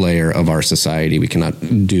base layer of our society. We cannot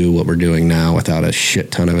do what we're doing now without a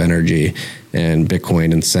shit ton of energy. And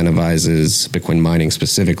Bitcoin incentivizes, Bitcoin mining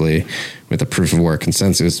specifically, with a proof of work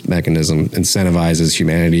consensus mechanism, incentivizes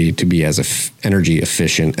humanity to be as energy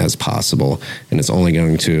efficient as possible. And it's only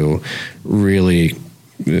going to really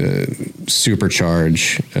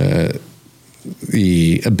supercharge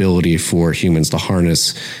the ability for humans to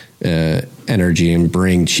harness energy and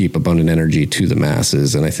bring cheap, abundant energy to the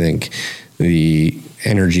masses. And I think the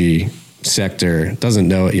energy sector doesn't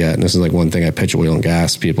know it yet. And this is one thing I pitch oil and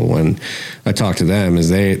gas people when I talk to them, is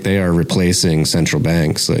they are replacing central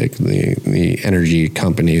banks. The energy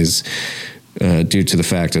companies, due to the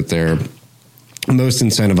fact that they're most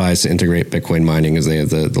incentivized to integrate Bitcoin mining, is they have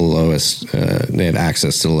the lowest, they have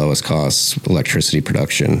access to the lowest cost electricity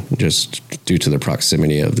production, just due to the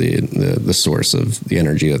proximity of the source of the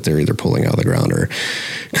energy that they're either pulling out of the ground or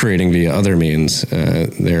creating via other means.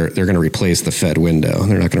 They're going to replace the Fed window.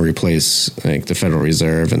 They're not going to replace the Federal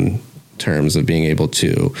Reserve in terms of being able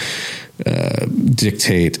to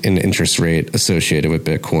dictate an interest rate associated with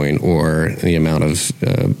Bitcoin, or the amount of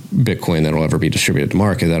Bitcoin that will ever be distributed to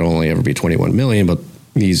market. That'll only ever be 21 million. But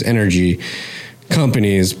these energy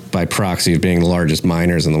companies, by proxy of being the largest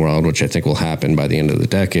miners in the world, which I think will happen by the end of the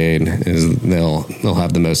decade, is they'll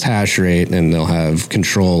have the most hash rate, and they'll have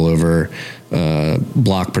control over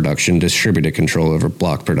block production, distributed control over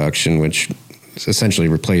block production, which essentially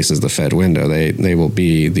replaces the Fed window. They will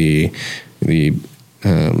be the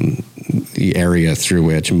area through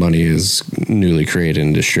which money is newly created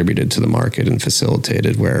and distributed to the market and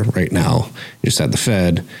facilitated, where right now you just have the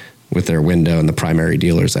Fed with their window and the primary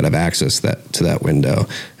dealers that have access to that window.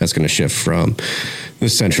 That's going to shift from the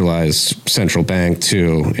centralized central bank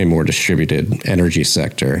to a more distributed energy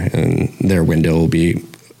sector, and their window will be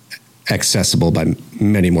accessible by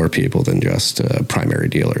many more people than just primary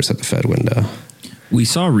dealers at the Fed window. We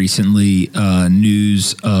saw recently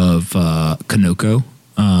news of Conoco.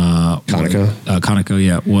 Conoco,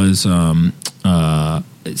 yeah, was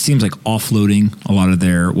it seems like offloading a lot of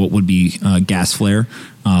their what would be gas flare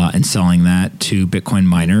and selling that to Bitcoin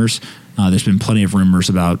miners. There's been plenty of rumors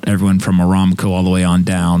about everyone from Aramco all the way on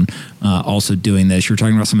down also doing this. You're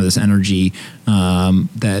talking about some of this energy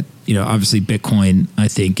that, obviously Bitcoin, I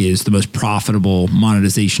think, is the most profitable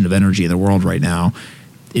monetization of energy in the world right now.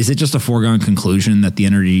 Is it just a foregone conclusion that the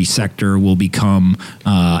energy sector will become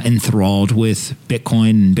enthralled with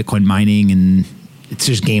Bitcoin and Bitcoin mining, and it's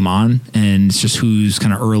just game on, and it's just who's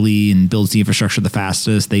kind of early and builds the infrastructure the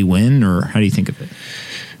fastest, they win? Or how do you think of it?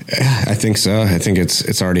 I think so. I think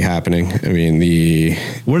it's already happening. I mean,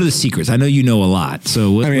 what are the secrets? I know you know a lot.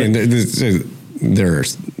 So there are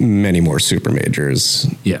many more super majors,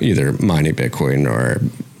 either mining Bitcoin or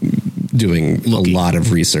doing a lot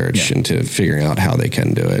of research into figuring out how they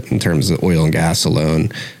can do it. In terms of oil and gas alone,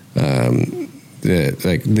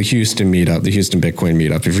 the Houston meetup, the Houston Bitcoin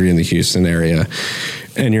meetup, if you're in the Houston area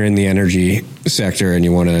and you're in the energy sector and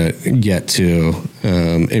you want to get to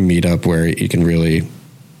a meetup where you can really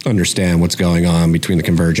understand what's going on between the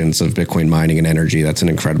convergence of Bitcoin mining and energy, that's an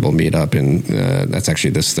incredible meetup. And that's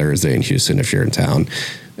actually this Thursday in Houston if you're in town.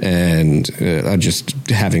 And just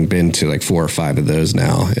having been to like 4 or 5 of those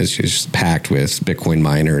now, it's just packed with Bitcoin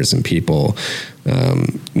miners and people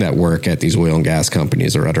that work at these oil and gas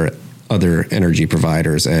companies or other energy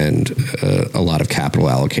providers, and a lot of capital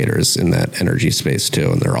allocators in that energy space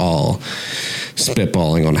too. And they're all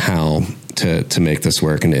spitballing on how to make this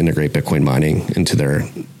work and to integrate Bitcoin mining into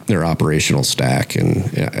their operational stack. And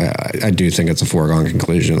I do think it's a foregone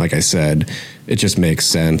conclusion. Like I said, it just makes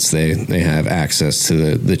sense. They have access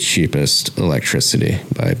to the cheapest electricity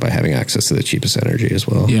by having access to the cheapest energy as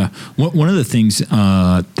well. Yeah. One of the things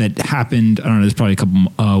that happened, I don't know, it's probably a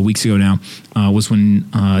couple weeks ago now, was when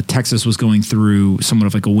Texas was going through somewhat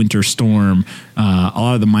of like a winter storm. A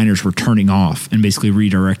lot of the miners were turning off and basically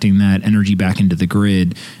redirecting that energy back into the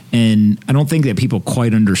grid. And I don't think that people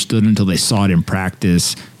quite understood until they saw it in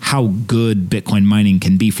practice how good Bitcoin mining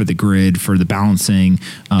can be for the grid, for the balancing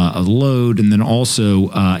of load, and then also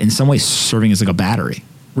in some ways serving as like a battery,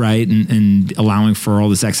 right? And allowing for all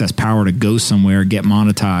this excess power to go somewhere, get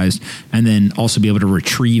monetized, and then also be able to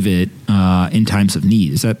retrieve it in times of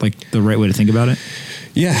need. Is that like the right way to think about it?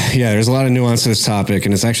 Yeah. There's a lot of nuance to this topic,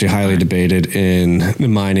 and it's actually highly debated in the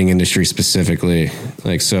mining industry specifically.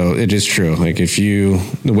 So it is true.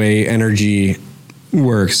 The way energy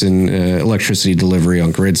works and electricity delivery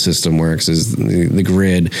on grid system works is the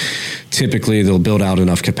grid, typically they'll build out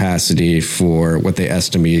enough capacity for what they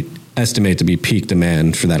estimate to be peak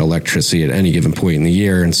demand for that electricity at any given point in the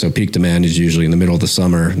year. And so peak demand is usually in the middle of the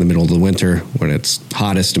summer, the middle of the winter, when it's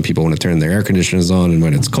hottest and people want to turn their air conditioners on, and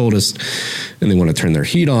when it's coldest and they want to turn their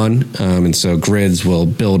heat on. And so grids will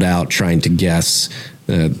build out trying to guess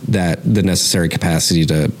that the necessary capacity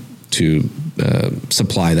to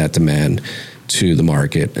supply that demand to the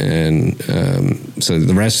market. And so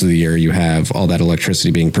the rest of the year you have all that electricity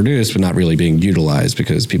being produced but not really being utilized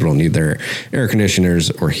because people don't need their air conditioners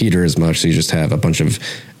or heater as much, so you just have a bunch of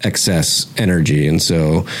excess energy. And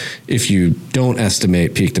so if you don't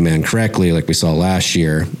estimate peak demand correctly, like we saw last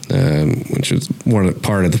year, which was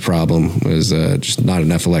part of the problem, was just not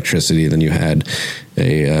enough electricity, then you had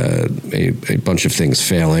a bunch of things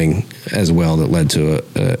failing as well that led to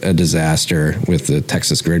a disaster with the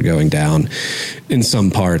Texas grid going down in some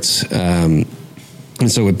parts.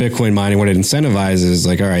 And so with Bitcoin mining, what it incentivizes is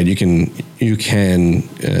all right, you can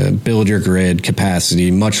build your grid capacity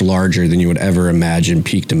much larger than you would ever imagine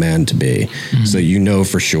peak demand to be. Mm-hmm. So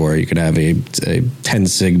for sure you could have a 10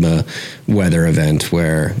 sigma weather event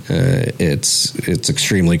where it's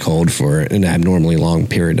extremely cold for an abnormally long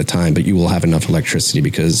period of time, but you will have enough electricity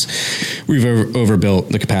because we've overbuilt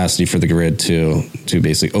the capacity for the grid to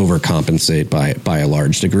basically overcompensate by a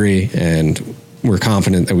large degree. And we're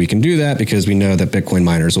confident that we can do that because we know that Bitcoin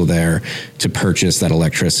miners will there to purchase that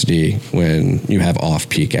electricity when you have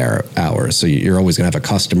off-peak hours. So you're always going to have a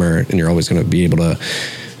customer, and you're always going to be able to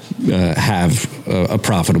have a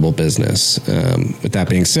profitable business. With that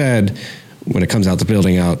being said, when it comes out to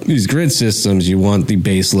building out these grid systems, you want the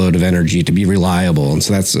base load of energy to be reliable. And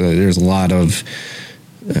so that's there's a lot of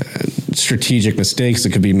strategic mistakes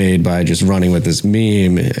that could be made by just running with this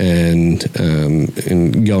meme and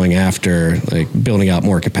going after like building out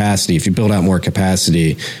more capacity. If you build out more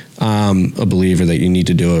capacity, I'm a believer that you need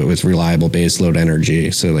to do it with reliable baseload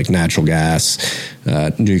energy. So like natural gas,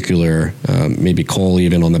 nuclear, maybe coal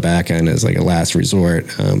even on the back end as like a last resort.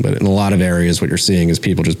 But in a lot of areas, what you're seeing is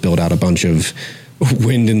people just build out a bunch of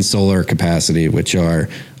wind and solar capacity, which are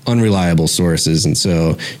unreliable sources. And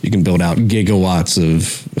so you can build out hundreds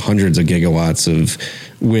of gigawatts of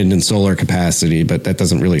wind and solar capacity, but that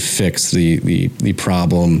doesn't really fix the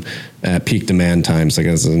problem at peak demand times. Like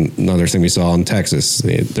that's another thing we saw in Texas.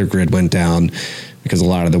 Their grid went down because a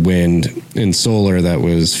lot of the wind and solar that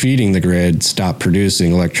was feeding the grid stopped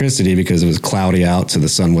producing electricity because it was cloudy out, so the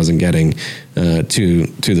sun wasn't getting to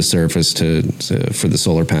the surface for the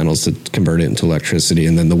solar panels to convert it into electricity.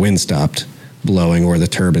 And then the wind stopped blowing, or the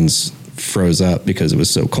turbines froze up because it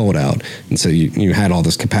was so cold out. And so you had all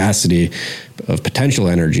this capacity of potential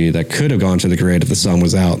energy that could have gone to the grid if the sun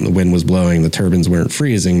was out and the wind was blowing, the turbines weren't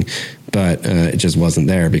freezing, but it just wasn't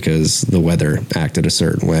there because the weather acted a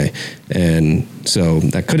certain way. And so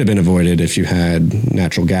that could have been avoided if you had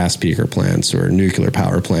natural gas peaker plants or nuclear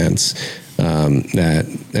power plants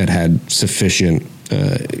that had sufficient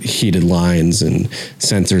heated lines and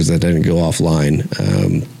sensors that didn't go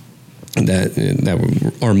offline.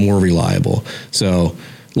 That are more reliable. So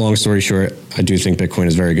long story short, I do think Bitcoin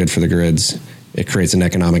is very good for the grids. It creates an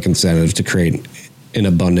economic incentive to create an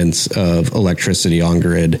abundance of electricity on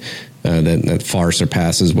grid that far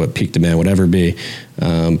surpasses what peak demand would ever be.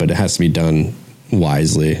 But it has to be done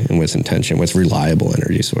wisely and with intention, with reliable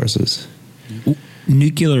energy sources.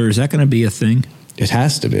 Nuclear, is that going to be a thing? It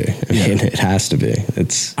has to be. I mean, it has to be.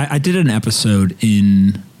 I did an episode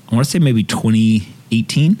in, I want to say maybe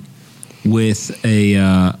 2018, with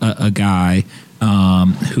a guy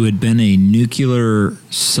who had been a nuclear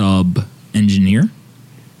sub engineer,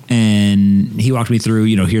 and he walked me through,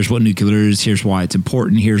 here's what nuclear is, here's why it's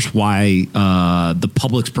important, here's why the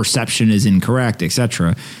public's perception is incorrect,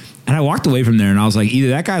 etc. And I walked away from there and I was like, either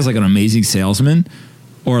that guy's like an amazing salesman,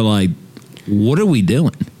 or like, what are we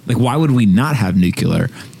doing? Like, why would we not have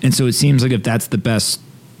nuclear? And so it seems like if that's the best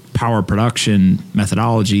power production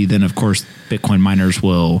methodology, then of course Bitcoin miners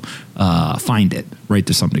will find it, right,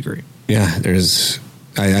 to some degree. Yeah,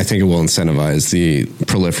 I think it will incentivize the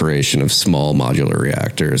proliferation of small modular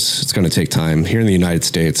reactors. It's going to take time. Here in the United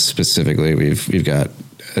States specifically, we've got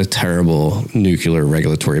a terrible nuclear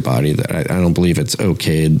regulatory body that I don't believe it's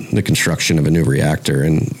okayed the construction of a new reactor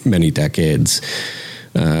in many decades.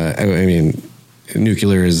 I mean,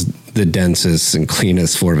 nuclear is the densest and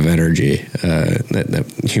cleanest form of energy that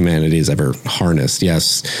humanity has ever harnessed.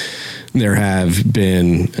 Yes, there have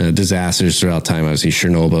been disasters throughout time, obviously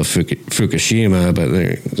Chernobyl, Fukushima, but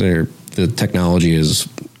the technology has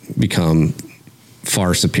become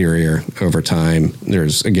far superior over time.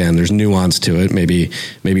 There's nuance to it. Maybe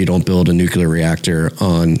you don't build a nuclear reactor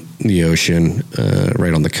on the ocean,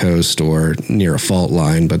 right on the coast or near a fault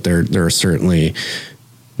line, but there are certainly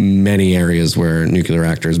many areas where nuclear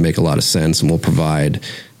reactors make a lot of sense and will provide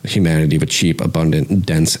humanity with cheap, abundant,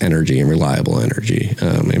 dense energy and reliable energy.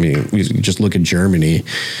 I mean, we just look at Germany,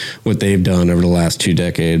 what they've done over the last 2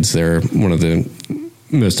 decades. They're one of the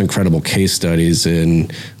most incredible case studies in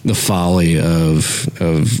the folly of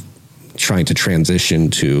trying to transition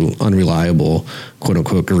to unreliable, quote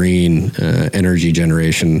unquote, green energy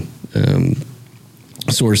generation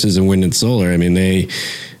sources in wind and solar. I mean, they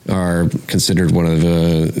are considered one of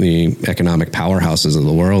the economic powerhouses of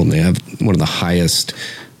the world, and they have one of the highest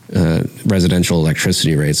residential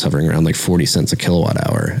electricity rates, hovering around like 40 cents a kilowatt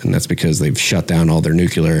hour. And that's because they've shut down all their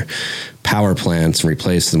nuclear power plants and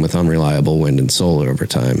replaced them with unreliable wind and solar over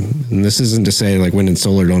time. And this isn't to say like wind and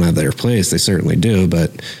solar don't have their place. They certainly do.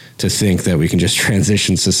 But to think that we can just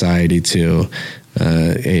transition society to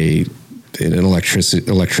an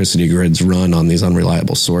electricity grids run on these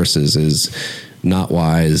unreliable sources is not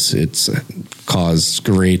wise. It's caused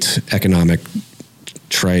great economic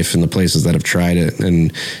strife in the places that have tried it,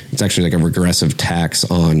 and it's actually like a regressive tax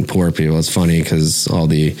on poor people. It's funny because all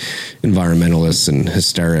the environmentalists and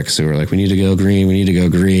hysterics who are like, we need to go green,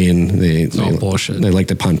 it's all bullshit. They like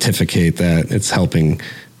to pontificate that it's helping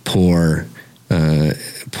poor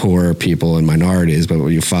poor people and minorities, but what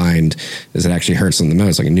you find is it actually hurts them the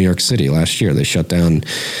most. Like in New York City last year, they shut down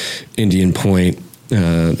Indian Point,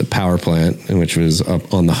 the power plant, which was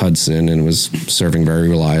up on the Hudson and was serving very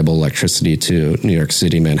reliable electricity to New York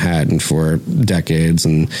City, Manhattan for decades.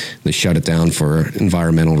 And they shut it down for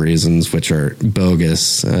environmental reasons, which are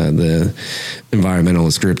bogus. The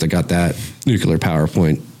environmentalist group that got that nuclear power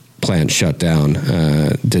plant shut down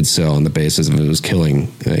did so on the basis of it was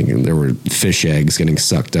killing, like, there were fish eggs getting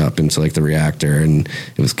sucked up into like the reactor, and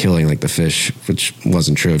it was killing like the fish, which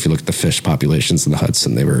wasn't true. If you look at the fish populations in the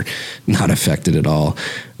Hudson, they were not affected at all.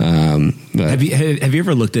 But have you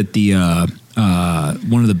ever looked at the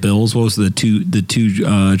one of the bills? What was the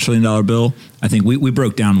 $2 trillion bill? I think we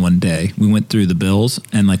broke down one day. We went through the bills,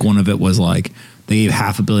 and like one of it was like they gave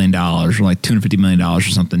 $500 million or like $250 million or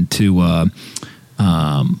something to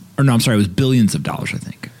or no, I'm sorry, it was billions of dollars, I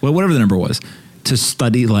think. Well, whatever the number was, to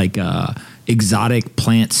study like exotic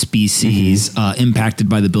plant species impacted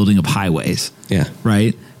by the building of highways. Yeah.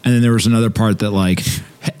 Right? And then there was another part that like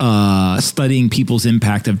studying people's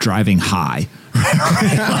impact of driving high.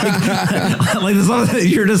 like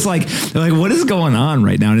you're just like what is going on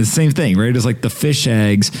right now? And it's the same thing, right? It's like the fish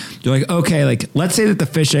eggs. You're like, okay, like let's say that the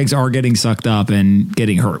fish eggs are getting sucked up and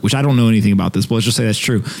getting hurt, which I don't know anything about this, but let's just say that's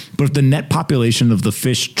true. But if the net population of the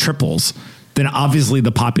fish triples, then obviously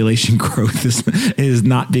the population growth is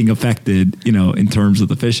not being affected, in terms of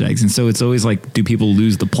the fish eggs. And so it's always like, do people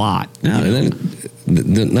lose the plot? No, and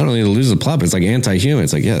then not only lose the plot, but it's like anti-human.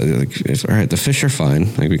 It's like, yeah, all right, the fish are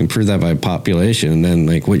fine. Like we can prove that by population. And then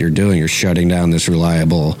like what you're doing, you're shutting down this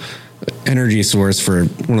reliable energy source for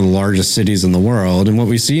one of the largest cities in the world. And what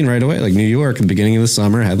we've seen right away, like New York at the beginning of the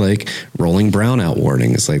summer had like rolling brownout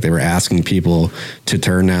warnings. Like they were asking people to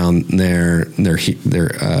turn down their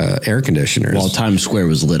air conditioners while Times Square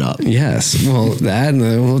was lit up. Yes.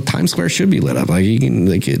 Well, Times Square should be lit up. Like you can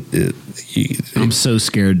like it I'm so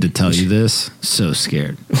scared to tell you this. So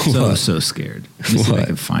scared. So scared. Let me see if I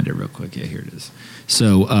can find it real quick. Yeah, here it is.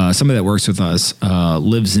 So somebody that works with us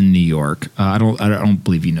lives in New York. I don't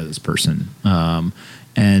believe you know this person. And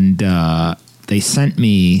they sent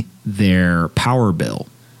me their power bill,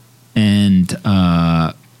 and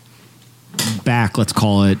back, let's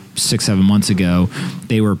call it 6-7 months ago,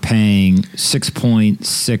 they were paying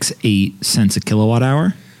 6.68 cents a kilowatt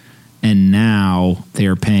hour, and now they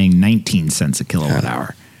are paying 19 cents a kilowatt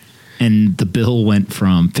hour. And the bill went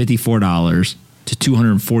from $54 to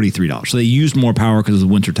 $243. So they used more power because of the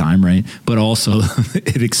wintertime, right? But also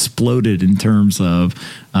it exploded in terms of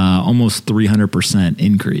almost 300%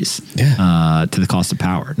 increase to the cost of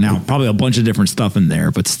power. Now, probably a bunch of different stuff in there,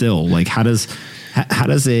 but still, like how does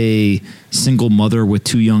a single mother with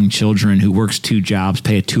 2 young children who works 2 jobs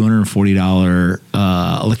pay a $240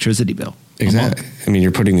 electricity bill? Exactly. I mean,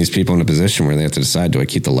 you're putting these people in a position where they have to decide, do I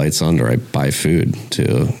keep the lights on or I buy food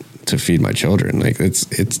to feed my children? Like it's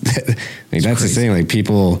like that's crazy. The thing. Like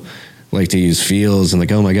people like to use feels and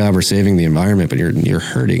like, oh my God, we're saving the environment, but you're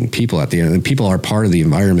hurting people at the end. And people are part of the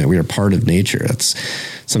environment. We are part of nature. That's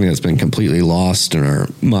something that's been completely lost in our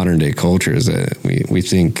modern day culture, is that we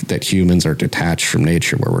think that humans are detached from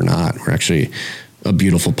nature, where we're not. We're actually a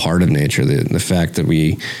beautiful part of nature. The fact that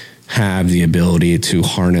we have the ability to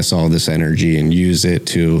harness all this energy and use it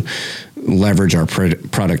to leverage our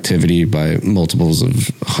productivity by multiples of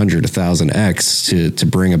 100 to 1,000x to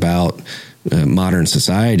bring about modern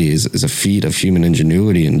societies is a feat of human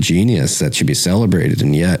ingenuity and genius that should be celebrated.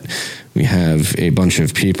 And yet we have a bunch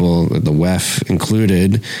of people, the WEF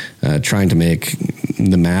included, trying to make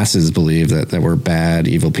the masses believe that we're bad,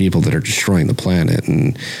 evil people that are destroying the planet.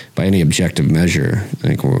 And by any objective measure,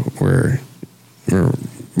 I think we're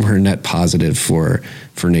net positive for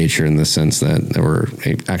nature, in the sense that we're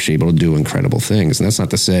actually able to do incredible things. And that's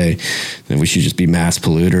not to say that we should just be mass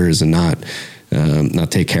polluters and not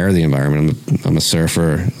take care of the environment. I'm a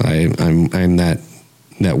surfer. I'm that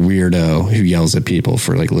weirdo who yells at people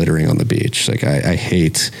for like littering on the beach. Like I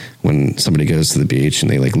hate when somebody goes to the beach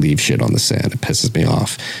and they like leave shit on the sand. It pisses me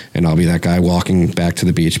off. And I'll be that guy walking back to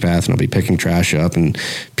the beach path and I'll be picking trash up, and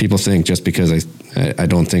people think just because I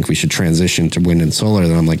don't think we should transition to wind and solar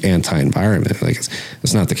that I'm like anti-environment. Like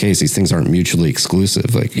it's not the case. These things aren't mutually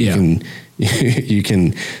exclusive. Like you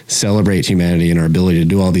can celebrate humanity and our ability to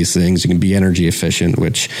do all these things. You can be energy efficient,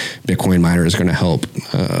 which Bitcoin miner is going to help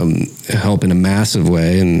in a massive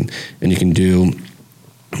way. And you can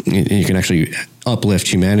actually uplift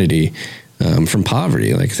humanity from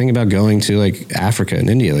poverty. Like think about going to like Africa and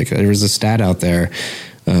India. Like there was a stat out there.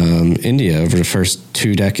 India, over the first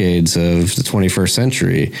 2 decades of the 21st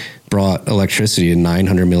century, brought electricity to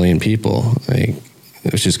 900 million people. Like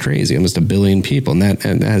which is crazy, almost 1 billion people. And that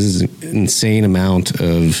has an insane amount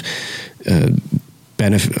of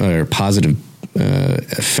benefit or positive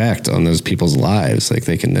effect on those people's lives. Like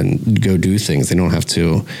they can then go do things. They don't have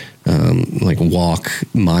to like walk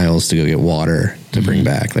miles to go get water to bring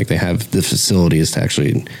back. Like they have the facilities to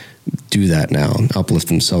actually do that now and uplift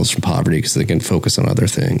themselves from poverty because they can focus on other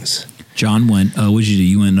things. John went, what did you do?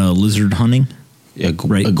 You went lizard hunting?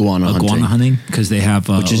 Iguana hunting because they have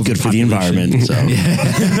which is good for the environment. So.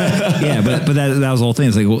 Yeah, but that was the whole thing.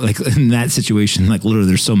 It's like in that situation, like literally,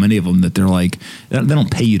 there's so many of them that they're like they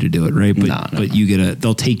don't pay you to do it, right? But but you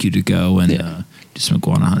they'll take you to go and do some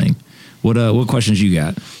iguana hunting. What questions you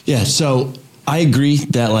got? Yeah, so I agree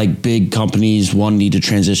that like big companies need to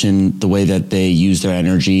transition the way that they use their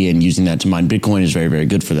energy, and using that to mine Bitcoin is very, very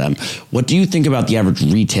good for them. What do you think about the average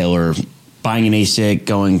retailer buying an ASIC,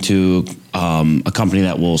 going to a company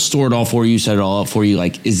that will store it all for you, set it all up for you?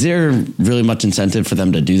 Like, is there really much incentive for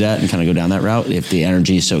them to do that and kind of go down that route if the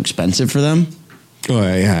energy is so expensive for them?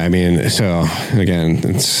 Well, yeah, I mean, so again,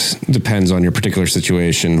 it depends on your particular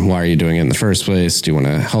situation. Why are you doing it in the first place? Do you want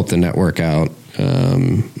to help the network out?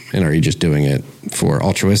 And are you just doing it for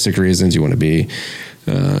altruistic reasons? You want to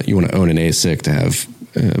own an ASIC to have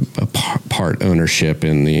a part ownership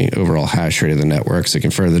in the overall hash rate of the network, so you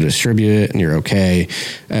can further distribute it, and you're okay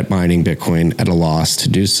at mining Bitcoin at a loss to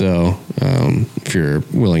do so. If you're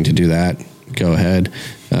willing to do that, go ahead.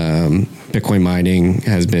 Bitcoin mining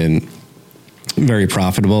has been very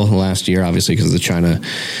profitable last year, obviously because of the China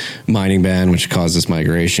mining ban, which caused this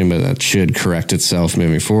migration, but that should correct itself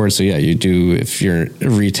moving forward. So yeah, you do, if you're a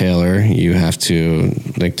retailer, you have to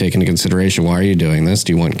like take into consideration, why are you doing this?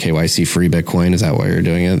 Do you want KYC free Bitcoin? Is that why you're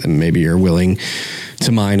doing it? And maybe you're willing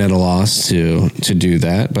to mine at a loss to do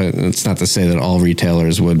that, but it's not to say that all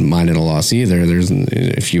retailers would mine at a loss either.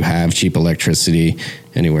 If you have cheap electricity,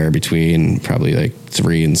 anywhere between probably like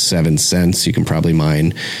 3 and 7 cents, you can probably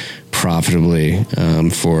mine profitably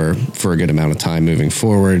for a good amount of time moving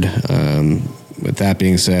forward. With that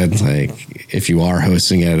being said, like if you are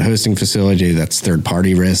hosting at a hosting facility, that's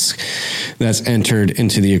third-party risk that's entered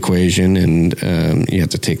into the equation, and you have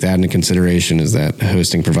to take that into consideration. Is that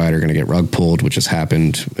hosting provider going to get rug pulled, which has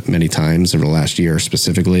happened many times over the last year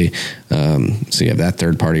specifically? So you have that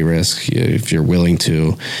third-party risk. If you're willing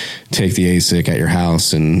to take the ASIC at your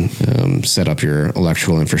house and set up your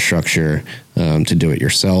electrical infrastructure to do it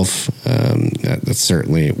yourself, that's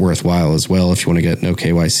certainly worthwhile as well. If you want to get no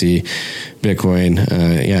KYC Bitcoin,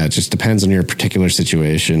 it just depends on your particular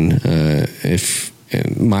situation.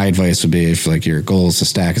 My advice would be, if like your goal is to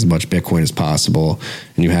stack as much Bitcoin as possible,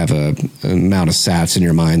 and you have an amount of sats in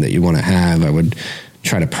your mind that you want to have, I would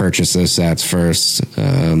try to purchase those sats first,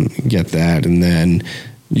 get that, and then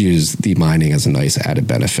use the mining as a nice added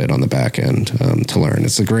benefit on the back end to learn.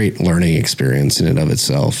 It's a great learning experience in and of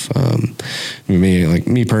itself.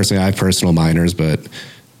 Me personally, I have personal miners, but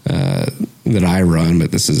that I run,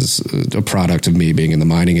 but this is a product of me being in the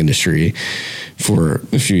mining industry for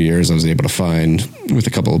a few years. I was able to find, with a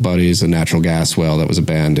couple of buddies, a natural gas well that was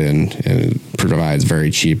abandoned, and it provides very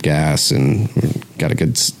cheap gas, and got a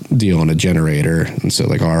good deal on a generator. And so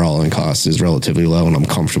like our all-in cost is relatively low, and I'm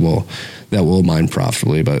comfortable that we'll mine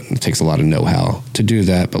profitably, but it takes a lot of know-how to do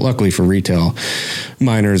that. But luckily for retail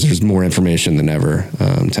miners, there's more information than ever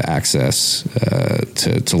to access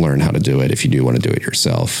to learn how to do it if you do want to do it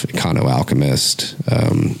yourself. Econo Alchemist,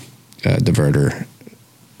 Diverter,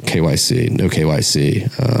 KYC, no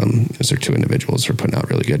KYC. Those are 2 individuals who are putting out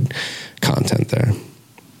really good content there.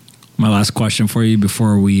 My last question for you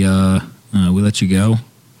before we let you go.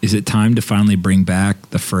 Is it time to finally bring back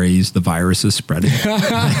the phrase, the virus is spreading?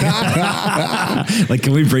 Like,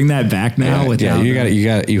 can we bring that back now?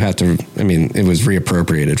 You have to, I mean, it was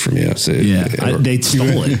reappropriated from you. So they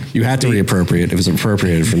stole it. You had to reappropriate. It was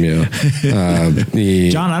appropriated from you.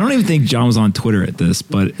 John, I don't even think John was on Twitter at this,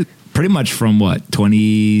 but pretty much from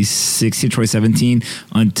 2016, 2017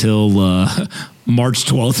 until March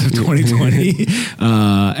 12th of 2020,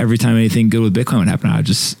 every time anything good with Bitcoin would happen, I would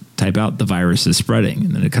just type out the virus is spreading,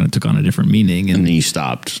 and then it kind of took on a different meaning. And then you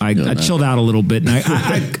stopped. I chilled out a little bit, and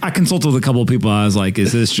I consulted with a couple of people. I was like,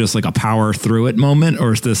 is this just like a power through it moment,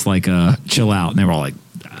 or is this like a chill out? And they were all like,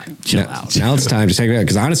 chill out. Now it's time to take it out,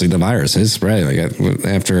 because honestly, the virus is spreading. Like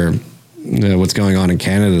after what's going on in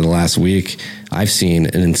Canada the last week, I've seen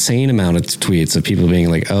an insane amount of tweets of people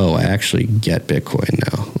being like, "Oh, I actually get Bitcoin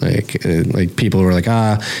now." Like people were like,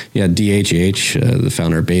 DHH, the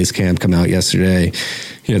founder of Basecamp, come out yesterday.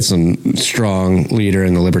 You had some strong leader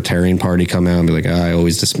in the Libertarian Party come out and be like, I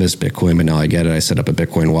always dismissed Bitcoin, but now I get it. I set up a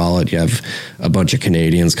Bitcoin wallet. You have a bunch of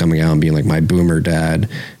Canadians coming out and being like, my boomer dad,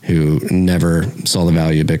 who never saw the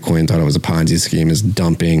value of Bitcoin, thought it was a Ponzi scheme, is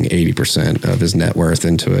dumping 80% of his net worth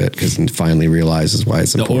into it because he finally realizes why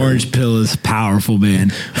it's important. The orange pill is powerful,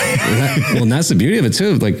 man. And that's the beauty of it,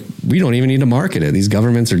 too. Like, we don't even need to market it. These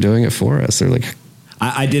governments are doing it for us. They're like...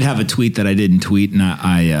 I did have a tweet that I didn't tweet, and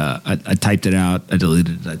I typed it out. I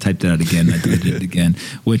deleted it. I typed it out again. I deleted it again,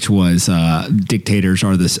 which was dictators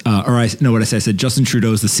are this. Or I know what I said. I said Justin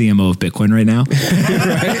Trudeau is the CMO of Bitcoin right now,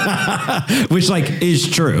 which like is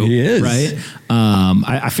true. He is, right.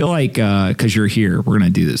 I feel like because you're here, we're gonna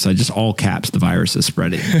do this. I just all caps. The virus is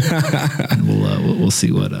spreading. And we'll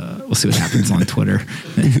see what happens on Twitter.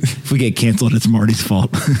 If we get canceled, it's Marty's fault.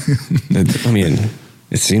 I mean,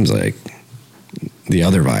 it seems like the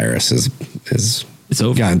other virus is it's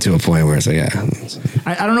over. Gotten to a point where it's like, yeah.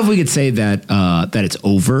 I don't know if we could say that that it's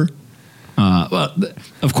over. Well,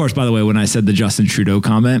 of course, by the way, when I said the Justin Trudeau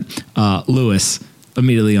comment, Lewis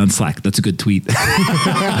immediately on Slack. That's a good tweet.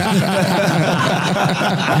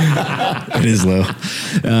 It is low.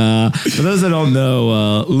 For those that don't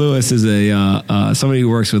know, Lewis is somebody who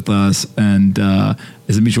works with us and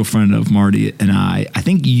is a mutual friend of Marty and I. I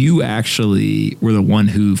think you actually were the one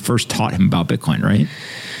who first taught him about Bitcoin, right?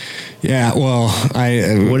 Yeah, well,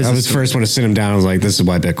 I was first one to sit him down. I was like, this is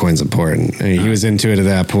why Bitcoin's important. I mean, he was into it at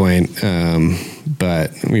that point.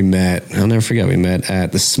 But we met, I'll never forget, we met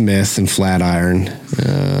at the Smith in Flatiron.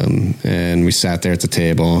 And we sat there at the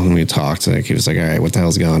table and we talked. Like, he was like, all right, what the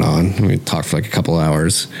hell's going on? And we talked for like a couple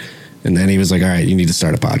hours. And then he was like, all right, you need to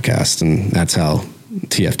start a podcast. And that's how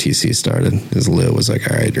TFTC started. His Lou was like,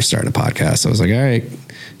 all right, you're starting a podcast. I was like, all right,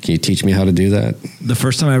 can you teach me how to do that? The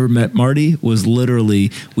first time I ever met Marty was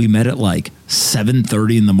literally, we met at like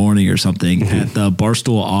 7:30 in the morning or something at the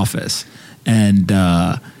Barstool office. And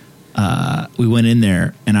we went in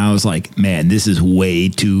there and I was like, man, this is way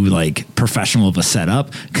too like professional of a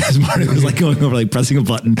setup, because Marty was like going over, like pressing a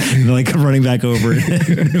button and like running back over.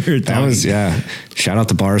 That was, yeah. Shout out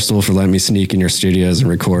to Barstool for letting me sneak in your studios and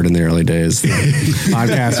record in the early days. The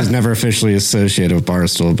podcast was never officially associated with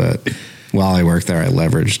Barstool, but while I worked there, I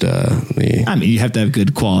leveraged I mean, you have to have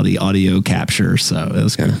good quality audio capture, so it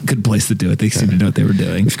was a good place to do it. They seem to know what they were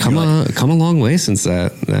doing. We've come a long way since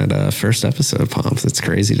that first episode, Pomp. It's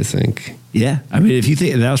crazy to think. Yeah, I mean, if you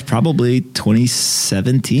think that was probably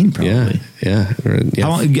 2017, probably. Yeah.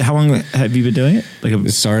 How long have you been doing it? Like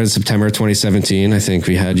it started September 2017. I think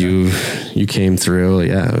we had you came through.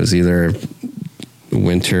 Yeah, it was either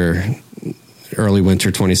early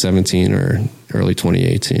winter 2017 or early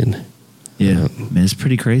 2018. Yeah, man, it's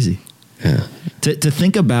pretty crazy. Yeah. To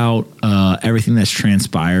think about everything that's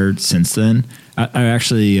transpired since then. I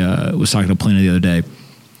actually was talking to Plano the other day,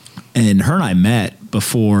 and her and I met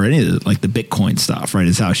before any of the Bitcoin stuff, right?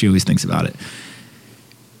 Is how she always thinks about it.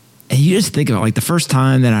 And you just think about like the first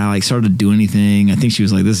time that I like started to do anything, I think she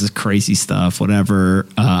was like, this is crazy stuff, whatever.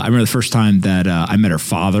 I remember the first time that I met her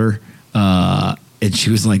father, and she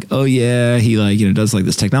was like, oh yeah, he does like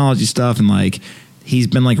this technology stuff, and like, he's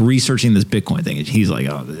been like researching this Bitcoin thing. And he's like,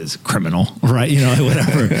 oh, this is criminal, right?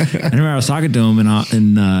 Whatever. I remember I was talking to him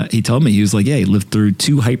and he told me, he was like, yeah, he lived through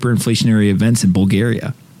 2 hyperinflationary events in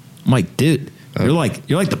Bulgaria. I'm like, dude, you're like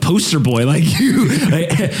the poster boy, like you.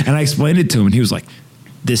 And I explained it to him and he was like,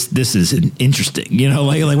 this is interesting,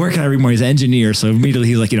 like where can I read more? He's an engineer. So immediately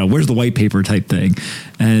he's like, where's the white paper type thing?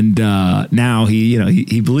 And now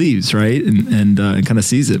he believes, right? And kind of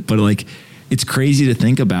sees it. But like, it's crazy to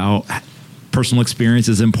think about. Personal experience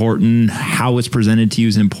is important. How it's presented to you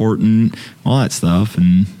is important. All that stuff,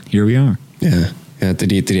 and here we are. Yeah.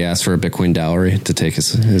 Did he ask for a Bitcoin dowry to take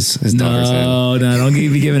his daughter's hand? No, don't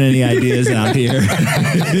be giving any ideas out here.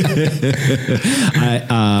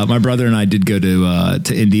 My brother and I did go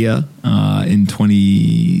to India in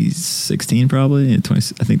 2016, probably. I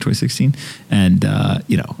think 2016, and I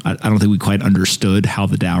don't think we quite understood how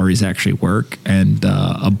the dowries actually work. And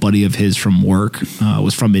a buddy of his from work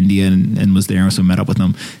was from India and was there, so met up with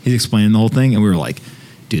him. He's explaining the whole thing, and we were like,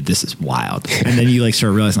 dude, this is wild. And then you like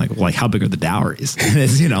start realizing like how big are the dowries? And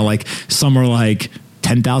it's, like some are like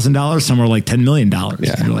 $10,000, some are like $10 million.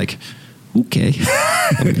 Yeah. And you're like, okay.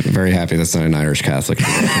 I'm very happy that's not an Irish Catholic.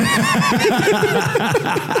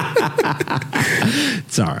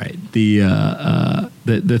 It's all right.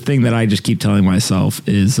 The thing that I just keep telling myself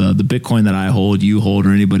is the Bitcoin that I hold, you hold,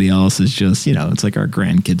 or anybody else is just, it's like our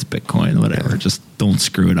grandkids' Bitcoin, whatever. Yeah. Just don't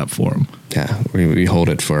screw it up for them. Yeah, we hold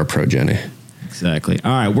it for our progeny. Exactly. All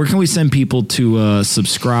right. Where can we send people to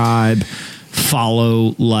subscribe,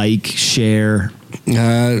 follow, like, share,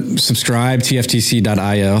 Subscribe,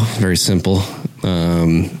 tftc.io. Very simple.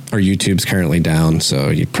 Our YouTube's currently down, so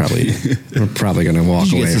we're probably going to walk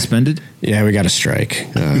Did you away. get suspended? Yeah, we got a strike.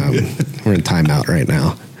 We're in timeout right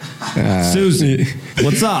now. Susan,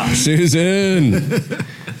 what's up? Susan.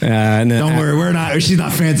 Don't worry, we're not. She's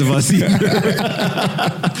not fans of us either.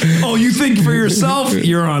 Oh, you think for yourself?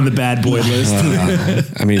 You're on the bad boy list.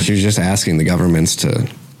 I mean, she was just asking the governments to.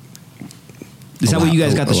 Is that what you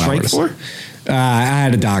guys got the strike for? I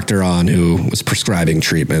had a doctor on who was prescribing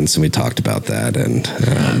treatments, and we talked about that, and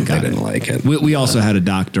they didn't like it. We also had a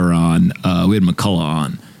doctor on. We had McCullough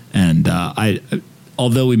on, and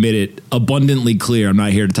although we made it abundantly clear, I'm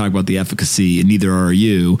not here to talk about the efficacy, and neither are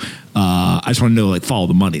you. I just want to know, like, follow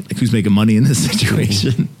the money. Like, who's making money in this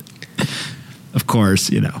situation? Of course,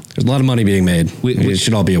 there's a lot of money being made. We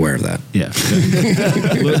should all be aware of that. Yeah,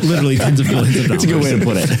 literally tens of billions of dollars. That's a good way to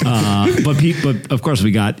put it. But of course,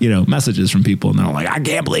 we got messages from people, and they're like, "I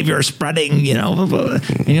can't believe you're spreading,"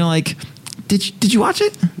 and you're like, "Did you watch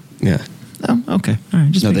it?" Yeah. Oh, okay. All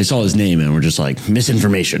right. They saw his name and were just like,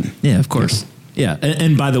 misinformation. Yeah, of course. Yeah,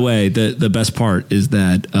 and by the way, the best part is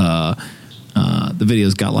that the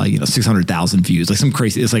video's got 600,000 views, like some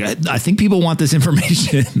crazy. It's like I think people want this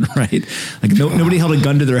information, right? Like nobody held a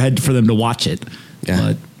gun to their head for them to watch it. Yeah.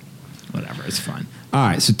 But whatever, it's fine. All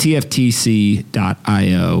right, so tftc.io,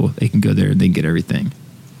 they can go there and they can get everything.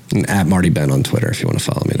 And at Marty Ben on Twitter if you want to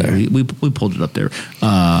follow me there. We pulled it up there.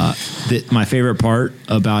 My favorite part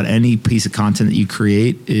about any piece of content that you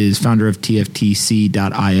create is founder of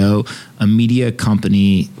tftc.io, a media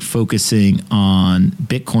company focusing on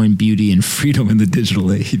Bitcoin, beauty, and freedom in the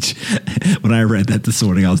digital age. When I read that this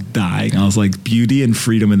morning, I was dying. I was like, beauty and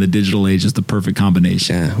freedom in the digital age is the perfect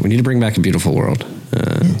combination. Yeah, we need to bring back a beautiful world.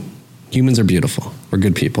 Humans are beautiful. We're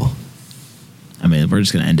good people. I mean, we're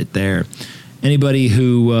just going to end it there. Anybody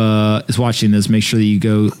who is watching this, make sure that you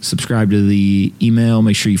go subscribe to the email.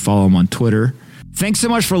 Make sure you follow them on Twitter. Thanks so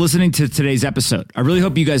much for listening to today's episode. I really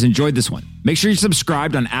hope you guys enjoyed this one. Make sure you're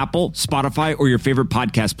subscribed on Apple, Spotify, or your favorite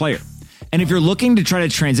podcast player. And if you're looking to try to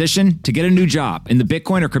transition to get a new job in the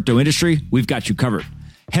Bitcoin or crypto industry, we've got you covered.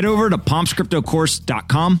 Head over to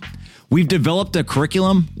pompscryptocourse.com. We've developed a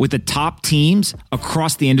curriculum with the top teams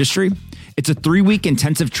across the industry. It's a 3-week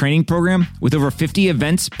intensive training program with over 50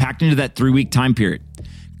 events packed into that 3-week time period.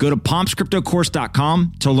 Go to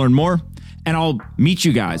pompscryptocourse.com to learn more, and I'll meet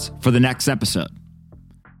you guys for the next episode.